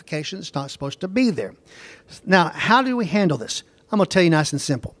identification that's not supposed to be there. Now, how do we handle this? I'm going to tell you nice and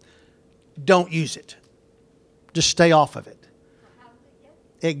simple. Don't use it. Just stay off of it.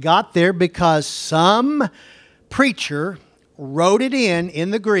 It got there because some preacher wrote it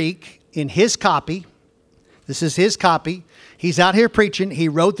in the Greek, in his copy. This is his copy. He's out here preaching. He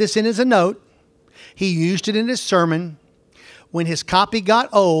wrote this in as a note. He used it in his sermon. When his copy got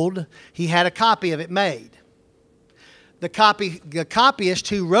old, he had a copy of it made. The copyist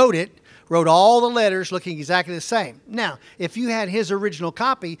who wrote it wrote all the letters looking exactly the same. Now, if you had his original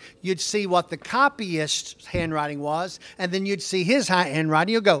copy, you'd see what the copyist's handwriting was, and then you'd see his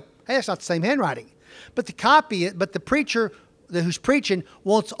handwriting. You'll go, hey, that's not the same handwriting. But the preacher who's preaching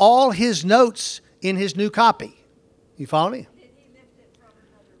wants all his notes in his new copy. You follow me? Did he lift it from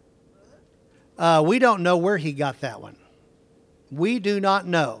another book? We don't know where he got that one. We do not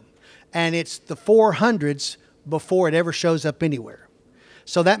know. And it's the 400s before it ever shows up anywhere.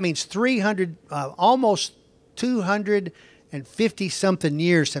 So that means 300, almost 250 something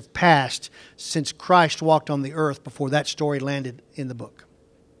years have passed since Christ walked on the earth before that story landed in the book.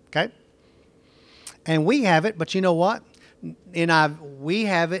 Okay? And we have it, but you know what? We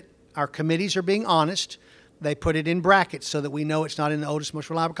have it. Our committees are being honest. They put it in brackets so that we know it's not in the oldest, most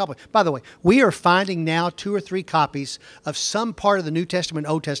reliable copy. By the way, we are finding now 2 or 3 copies of some part of the New Testament,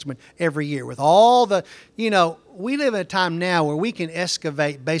 Old Testament every year. With all the, we live in a time now where we can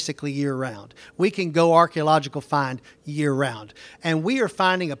excavate basically year-round. We can go archaeological find year-round. And we are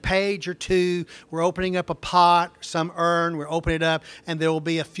finding a page or 2. We're opening up a pot, some urn. We're opening it up, and there will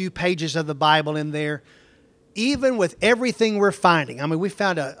be a few pages of the Bible in there. Even with everything we're finding, we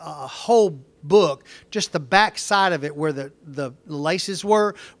found a whole book, just the back side of it where the laces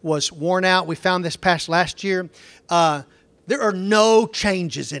was worn out. We found this past last year. There are no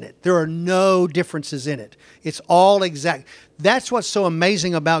changes in it. There are no differences in it. It's all exact. That's what's so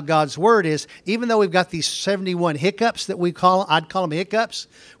amazing about God's Word is, even though we've got these 71 hiccups that I'd call them hiccups,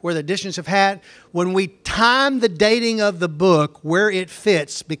 where the editions have had, when we time the dating of the book where it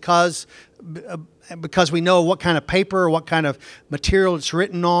fits, because we know what kind of paper or what kind of material it's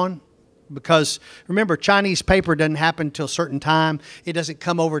written on. Because remember, Chinese paper doesn't happen until a certain time. It doesn't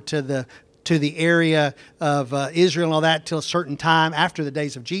come over to the area of Israel and all that till a certain time after the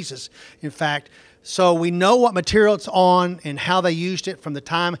days of Jesus, in fact. So we know what material it's on and how they used it from the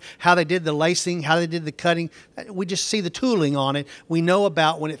time, how they did the lacing, how they did the cutting. We just see the tooling on it. We know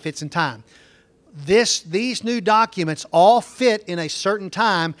about when it fits in time. These new documents all fit in a certain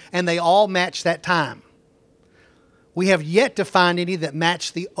time, and they all match that time. We have yet to find any that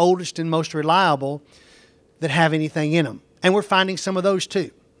match the oldest and most reliable that have anything in them. And we're finding some of those too.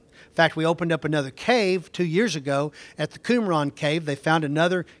 In fact, we opened up another cave 2 years ago at the Qumran cave. They found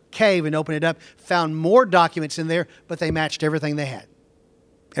another cave and opened it up, found more documents in there, but they matched everything they had.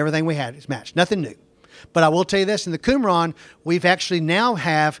 Everything we had is matched. Nothing new. But I will tell you this, in the Qumran, we've actually now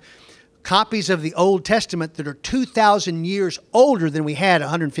have copies of the Old Testament that are 2,000 years older than we had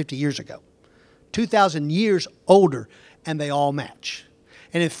 150 years ago. 2,000 years older, and they all match.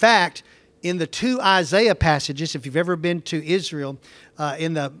 And in fact, in the 2 Isaiah passages, if you've ever been to Israel,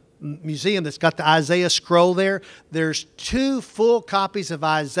 in the museum that's got the Isaiah scroll there, there's 2 full copies of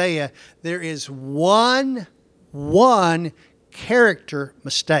Isaiah. There is one character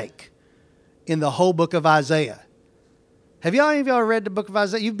mistake in the whole book of Isaiah. Have any of y'all read the book of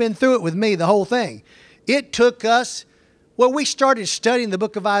Isaiah? You've been through it with me, the whole thing. It took us... Well, we started studying the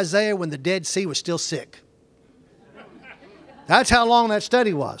book of Isaiah when the Dead Sea was still sick. That's how long that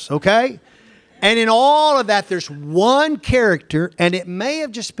study was, okay? And in all of that, there's one character, and it may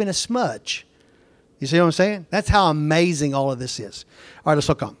have just been a smudge. You see what I'm saying? That's how amazing all of this is. All right, let's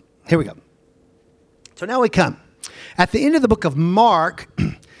look on. Here we go. So now we come. At the end of the book of Mark,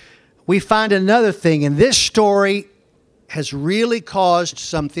 we find another thing, and this story has really caused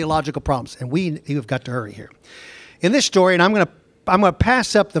some theological problems, and we've got to hurry here. In this story, and I'm going to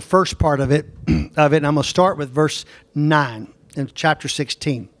pass up the first part of it, and I'm going to start with verse 9 in chapter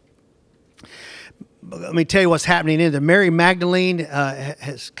 16. Let me tell you what's happening in there. Mary Magdalene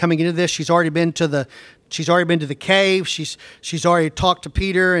has coming into this. She's already been to the cave. She's already talked to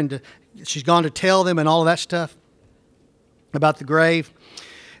Peter, and she's gone to tell them and all of that stuff about the grave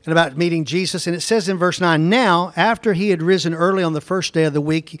and about meeting Jesus. And it says in verse 9, now, after he had risen early on the first day of the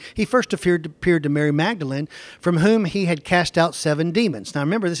week, he first appeared to Mary Magdalene, from whom he had cast out 7 demons. Now,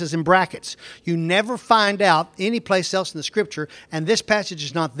 remember, this is in brackets. You never find out any place else in the Scripture, and this passage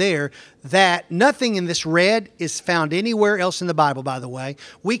is not there, that nothing in this red is found anywhere else in the Bible, by the way.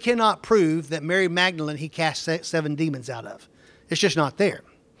 We cannot prove that Mary Magdalene he cast 7 demons out of. It's just not there.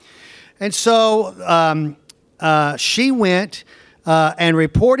 And so she went... and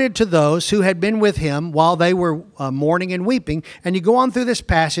reported to those who had been with him while they were mourning and weeping. And you go on through this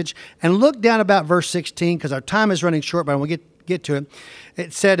passage and look down about verse 16, because our time is running short, but I want to get to it.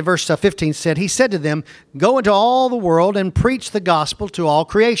 It said, verse 15 said, he said to them, go into all the world and preach the gospel to all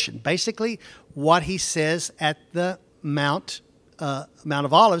creation. Basically, what he says at the Mount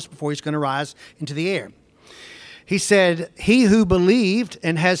of Olives before he's going to rise into the air. He said, he who believed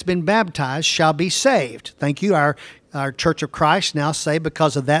and has been baptized shall be saved. Thank you. Our Church of Christ now say,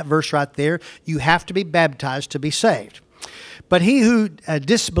 because of that verse right there, you have to be baptized to be saved. But he who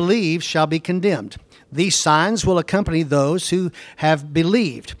disbelieves shall be condemned. These signs will accompany those who have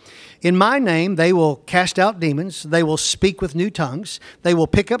believed. In my name they will cast out demons. They will speak with new tongues. They will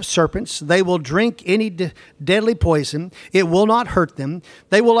pick up serpents. They will drink any deadly poison. It will not hurt them.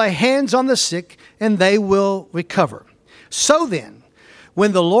 They will lay hands on the sick, and they will recover. So then,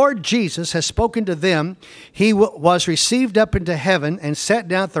 when the Lord Jesus has spoken to them, he was received up into heaven and sat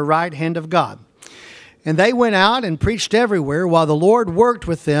down at the right hand of God. And they went out and preached everywhere while the Lord worked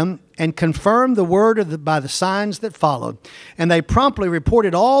with them and confirmed the word by the signs that followed. And they promptly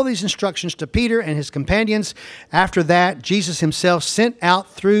reported all these instructions to Peter and his companions. After that, Jesus himself sent out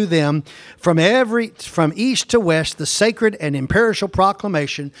through them from east to west the sacred and imperishable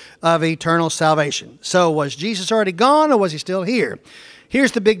proclamation of eternal salvation. So was Jesus already gone, or was he still here?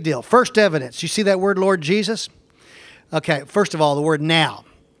 Here's the big deal. First evidence. You see that word, Lord Jesus? Okay, first of all, the word now.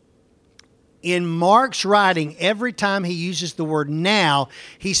 In Mark's writing, every time he uses the word now,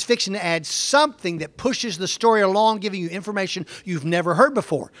 he's fixing to add something that pushes the story along, giving you information you've never heard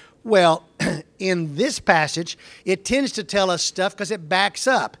before. Well, in this passage, it tends to tell us stuff because it backs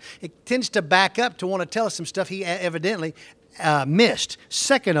up. It tends to back up to want to tell us some stuff he evidently missed.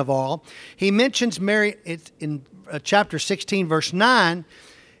 Second of all, he mentions Mary in chapter 16, verse 9.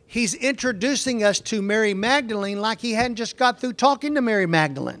 He's introducing us to Mary Magdalene like he hadn't just got through talking to Mary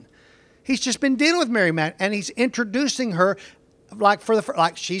Magdalene. He's just been dealing with Mary Magdalene, and he's introducing her like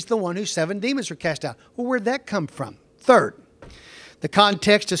she's the one whose 7 demons were cast out. Well, where'd that come from? Third, the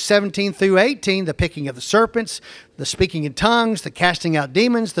context of 17 through 18, the picking of the serpents, the speaking in tongues, the casting out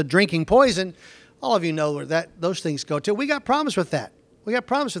demons, the drinking poison. All of you know where those things go to. We got problems with that. We got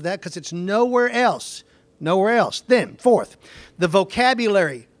problems with that because it's nowhere else. Nowhere else. Then, fourth, the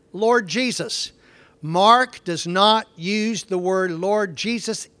vocabulary, Lord Jesus. Mark does not use the word Lord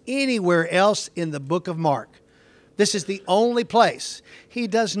Jesus anywhere else in the book of Mark. This is the only place. He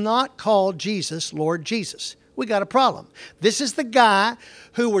does not call Jesus Lord Jesus. We got a problem. This is the guy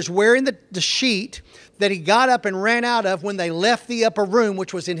who was wearing the sheet that he got up and ran out of when they left the upper room,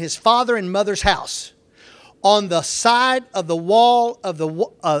 which was in his father and mother's house. On the side of the wall of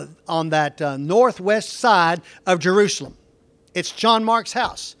on that northwest side of Jerusalem. It's John Mark's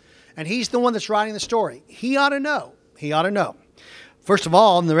house. And he's the one that's writing the story. He ought to know. He ought to know. First of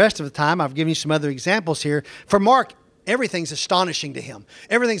all, and the rest of the time, I've given you some other examples here. For Mark, everything's astonishing to him.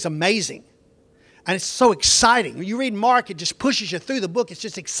 Everything's amazing. And it's so exciting. When you read Mark, it just pushes you through the book. It's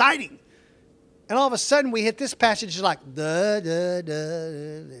just exciting. And all of a sudden, we hit this passage, it's like, duh, duh, duh,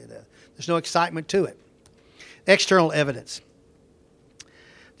 duh, duh. There's no excitement to it. External evidence.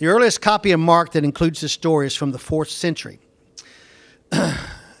 The earliest copy of Mark that includes this story is from the 4th century.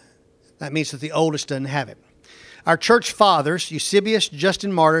 That means that the oldest doesn't have it. Our church fathers, Eusebius,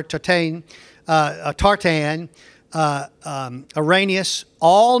 Justin Martyr, Tartan, Irenaeus,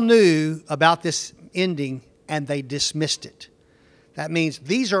 all knew about this ending and they dismissed it. That means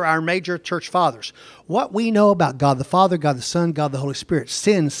these are our major church fathers. What we know about God the Father, God the Son, God the Holy Spirit,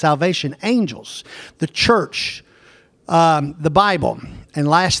 sin, salvation, angels, the church, the Bible, and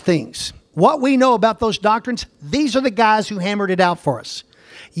last things. What we know about those doctrines, these are the guys who hammered it out for us.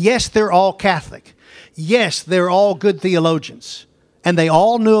 Yes, they're all Catholic. Yes, they're all good theologians. And they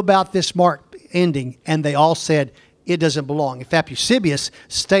all knew about this Mark ending, and they all said it doesn't belong. In fact, Eusebius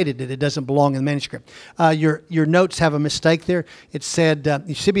stated that it doesn't belong in the manuscript. Your notes have a mistake there. It said,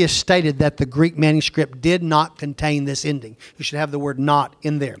 Eusebius stated that the Greek manuscript did not contain this ending. You should have the word not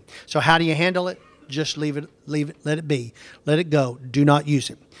in there. So how do you handle it? Just leave it, let it be. Let it go. Do not use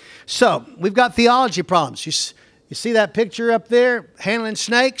it. So, we've got theology problems. You see that picture up there, handling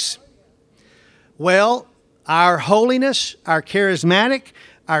snakes? Well, our holiness, our charismatic,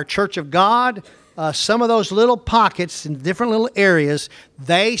 our Church of God, some of those little pockets in different little areas,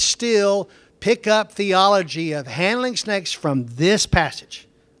 they still pick up theology of handling snakes from this passage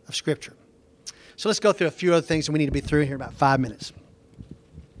of Scripture. So let's go through a few other things, and we need to be through here in about 5 minutes.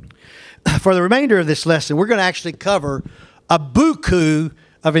 For the remainder of this lesson, we're going to actually cover a buku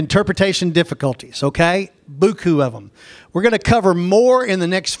of interpretation difficulties, okay? Buku of them. We're going to cover more in the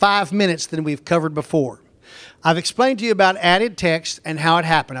next 5 minutes than we've covered before. I've explained to you about added text and how it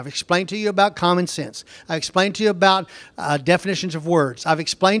happened. I've explained to you about common sense. I've explained to you about definitions of words. I've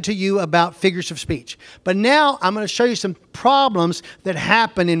explained to you about figures of speech. But now I'm going to show you some problems that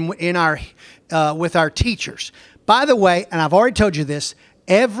happen in our with our teachers. By the way, and I've already told you this,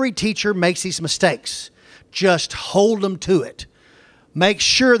 every teacher makes these mistakes. Just hold them to it. Make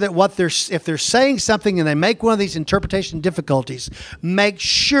sure that if they're saying something and they make one of these interpretation difficulties, make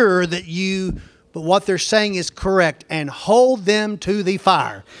sure that what they're saying is correct and hold them to the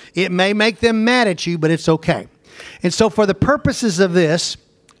fire. It may make them mad at you, but it's okay. And so for the purposes of this,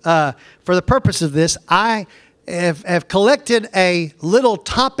 I have collected a little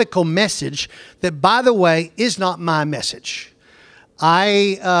topical message that, by the way, is not my message.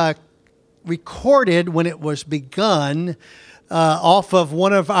 I recorded when it was begun off of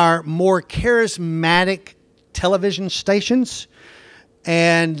one of our more charismatic television stations.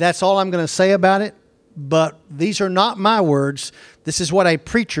 And that's all I'm going to say about it. But these are not my words. This is what a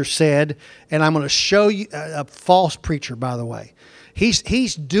preacher said. And I'm going to show you a false preacher, by the way.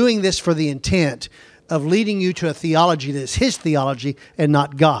 He's doing this for the intent of leading you to a theology that is his theology and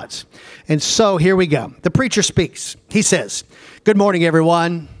not God's. And so here we go. The preacher speaks. He says, "Good morning,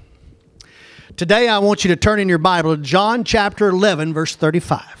 everyone. Today I want you to turn in your Bible to John chapter 11, verse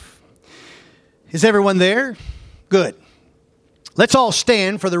 35. Is everyone there? Good. Let's all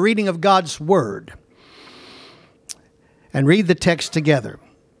stand for the reading of God's Word and read the text together.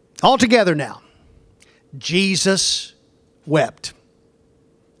 All together now. Jesus wept."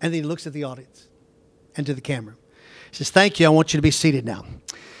 And then he looks at the audience and to the camera. He says, "Thank you. I want you to be seated now.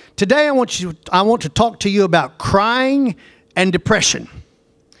 Today I want to talk to you about crying and depression.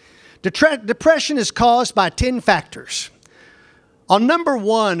 Depression is caused by 10 factors. On number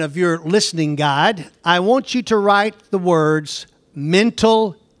 1 of your listening guide, I want you to write the words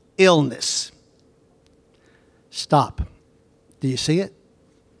mental illness. Stop. Do you see it?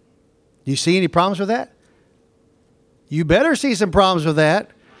 Do you see any problems with that? You better see some problems with that.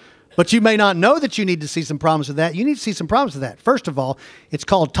 But you may not know that you need to see some problems with that. You need to see some problems with that. First of all, it's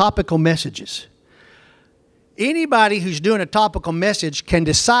called topical messages. Anybody who's doing a topical message can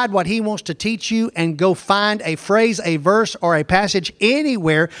decide what he wants to teach you and go find a phrase, a verse, or a passage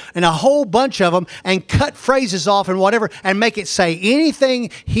anywhere, and a whole bunch of them, and cut phrases off and whatever, and make it say anything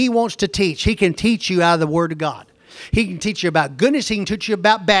he wants to teach. He can teach you out of the Word of God. He can teach you about goodness. He can teach you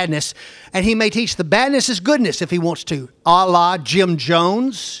about badness. And he may teach the badness as goodness if he wants to. A la Jim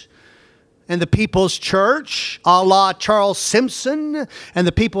Jones and the People's Church, a la Charles Simpson, and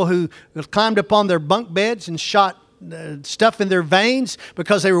the people who climbed up on their bunk beds and shot stuff in their veins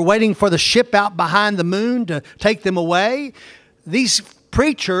because they were waiting for the ship out behind the moon to take them away. These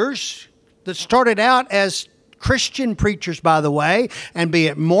preachers that started out as Christian preachers, by the way, and be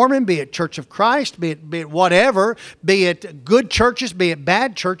it Mormon, be it Church of Christ, be it whatever, be it good churches, be it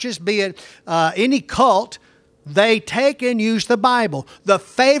bad churches, be it any cult, they take and use the Bible. The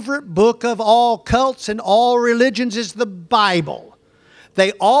favorite book of all cults and all religions is the Bible.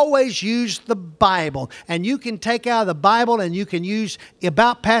 They always use the Bible. And you can take out of the Bible and you can use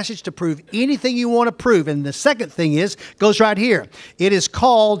about passage to prove anything you want to prove. And the second thing goes right here. It is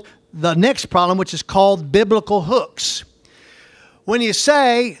called the next problem, which is called biblical hooks. When you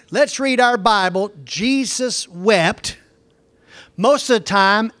say, let's read our Bible, Jesus wept, most of the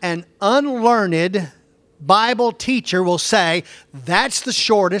time an unlearned Bible teacher will say, that's the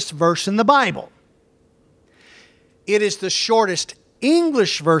shortest verse in the Bible. It is the shortest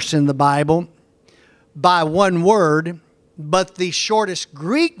English verse in the Bible by one word, but the shortest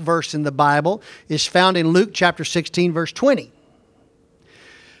Greek verse in the Bible is found in Luke chapter 16, verse 20.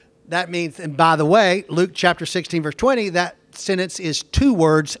 That means, and by the way, Luke chapter 16, verse 20, that sentence is 2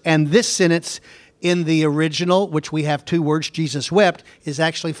 words, and this sentence in the original, which we have 2 words, Jesus wept, is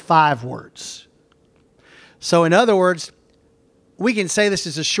actually 5 words. So in other words, we can say this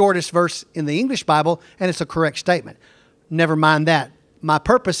is the shortest verse in the English Bible, and it's a correct statement. Never mind that. My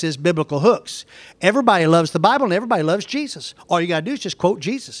purpose is biblical hooks. Everybody loves the Bible and everybody loves Jesus. All you got to do is just quote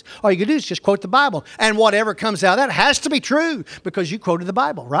Jesus. All you got to do is just quote the Bible. And whatever comes out of that has to be true because you quoted the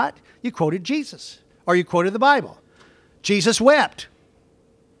Bible, right? You quoted Jesus or you quoted the Bible. Jesus wept.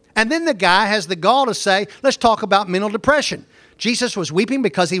 And then the guy has the gall to say, let's talk about mental depression. Jesus was weeping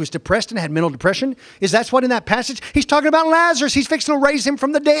because he was depressed and had mental depression? Is that what in that passage? He's talking about Lazarus. He's fixing to raise him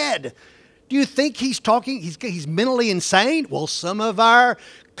from the dead. Do you think he's mentally insane? Well, some of our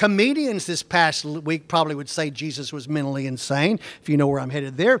comedians this past week probably would say Jesus was mentally insane, if you know where I'm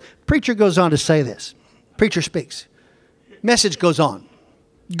headed there. Preacher goes on to say this. Preacher speaks. Message goes on.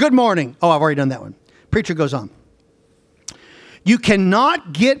 Good morning. Oh, I've already done that one. Preacher goes on. You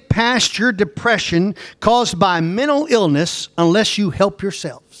cannot get past your depression caused by mental illness unless you help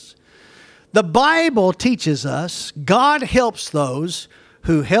yourselves. The Bible teaches us God helps those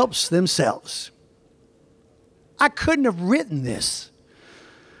who helps themselves. I couldn't have written this.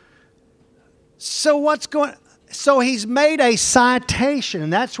 So he's made a citation,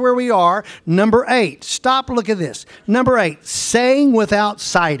 and that's where we are. Number 8. Stop, look at this. Number 8, saying without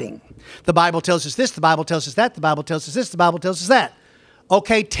citing. The Bible tells us this, the Bible tells us that, the Bible tells us this, the Bible tells us that.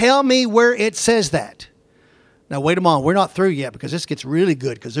 Okay, tell me where it says that. Now, wait a moment. We're not through yet because this gets really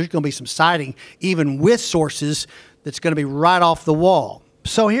good because there's going to be some citing even with sources that's going to be right off the wall.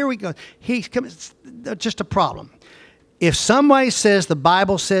 So here we go. Just a problem. If somebody says the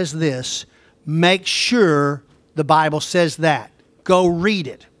Bible says this, make sure the Bible says that. Go read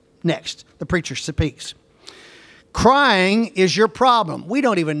it. Next, the preacher speaks. Crying is your problem. We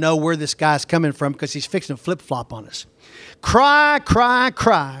don't even know where this guy's coming from because he's fixing to flip-flop on us. Cry, cry,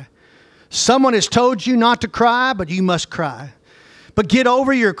 cry. Someone has told you not to cry, but you must cry. But get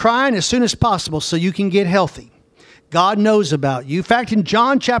over your crying as soon as possible so you can get healthy. God knows about you. In fact, in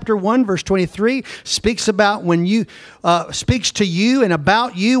John chapter 1, verse 23, speaks about when you speaks to you and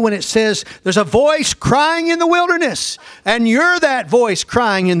about you when it says there's a voice crying in the wilderness, and you're that voice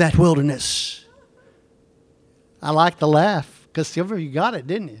crying in that wilderness. I like the laugh because you got it,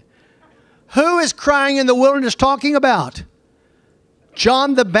 didn't you? Who is crying in the wilderness talking about?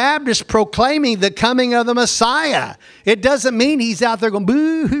 John the Baptist proclaiming the coming of the Messiah. It doesn't mean he's out there going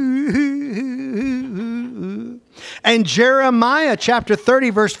boo-hoo-hoo-hoo-hoo. And Jeremiah chapter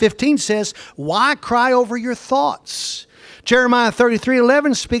 30 verse 15 says, why cry over your thoughts? Jeremiah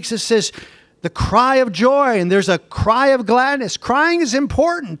 33:11 speaks, it says, the cry of joy, and there's a cry of gladness. Crying is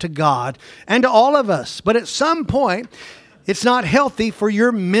important to God and to all of us. But at some point, it's not healthy for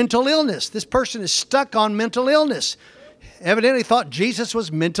your mental illness. This person is stuck on mental illness. Evidently thought Jesus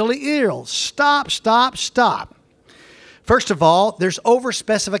was mentally ill. Stop, stop, stop. First of all, there's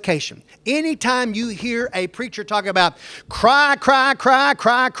overspecification. Anytime you hear a preacher talk about cry, cry, cry,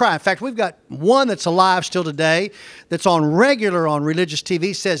 cry, cry. In fact, we've got one that's alive still today that's on regular on religious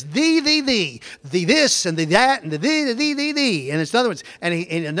TV says thee, this and the that and the thee. And it's another one. And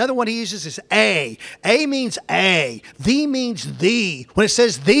another one he uses is a. A means a. Thee means thee. When it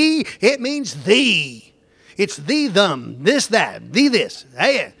says thee, it means thee. It's thee, them, this, that, thee, this.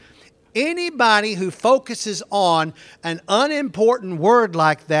 Hey. Anybody who focuses on an unimportant word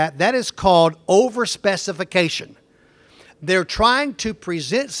like that, that is called overspecification. They're trying to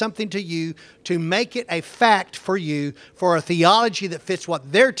present something to you to make it a fact for you for a theology that fits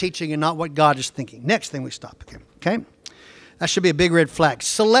what they're teaching and not what God is thinking. Next thing we stop again. Okay? That should be a big red flag.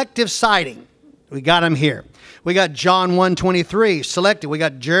 Selective citing. We got them here. We got John 1:23 selected. We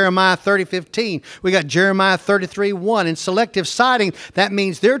got Jeremiah 30:15. We got Jeremiah 33:1. In selective citing, that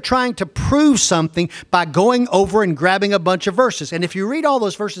means they're trying to prove something by going over and grabbing a bunch of verses. And if you read all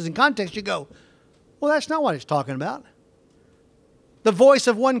those verses in context, you go, well, that's not what he's talking about. The voice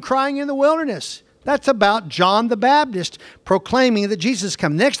of one crying in the wilderness. That's about John the Baptist proclaiming that Jesus is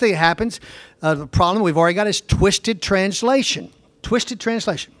coming. Next thing that happens, the problem we've already got is twisted translation. Twisted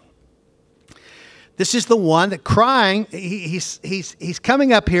translation. This is the one that crying, he's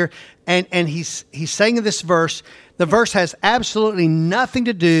coming up here and he's saying this verse. The verse has absolutely nothing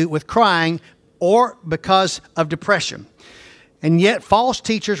to do with crying or because of depression. And yet false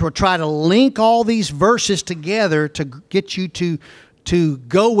teachers will try to link all these verses together to get you to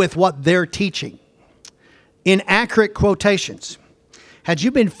go with what they're teaching. Inaccurate quotations. Had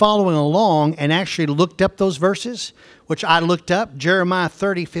you been following along and actually looked up those verses, which I looked up, Jeremiah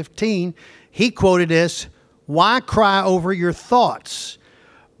 30:15, he quoted as, why cry over your thoughts?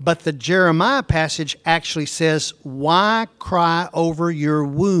 But the Jeremiah passage actually says, why cry over your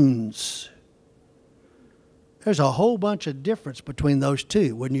wounds? There's a whole bunch of difference between those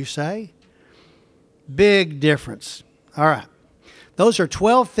two, wouldn't you say? Big difference. All right. Those are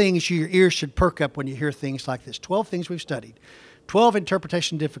 12 things your ears should perk up when you hear things like this. 12 things we've studied. 12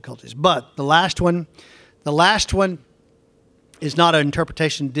 interpretation difficulties. But the last one is not an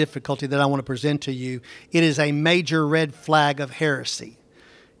interpretation difficulty that I want to present to you. It is a major red flag of heresy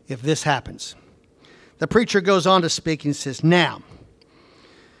if this happens. The preacher goes on to speak and says, now,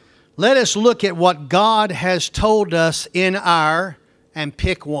 let us look at what God has told us in our, and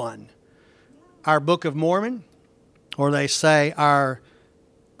pick one, our Book of Mormon, or they say our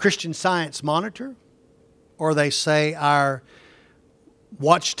Christian Science Monitor, or they say our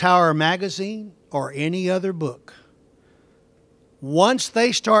Watchtower magazine, or any other book. Once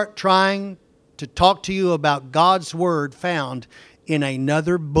they start trying to talk to you about God's Word found in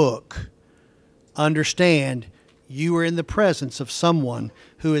another book, understand you are in the presence of someone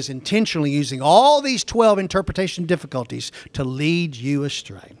who is intentionally using all these 12 interpretation difficulties to lead you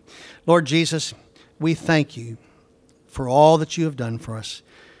astray. Lord Jesus, we thank you for all that you have done for us.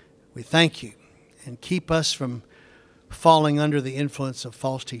 We thank you, and keep us from falling under the influence of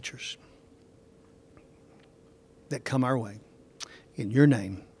false teachers that come our way. In your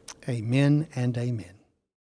name, amen and amen.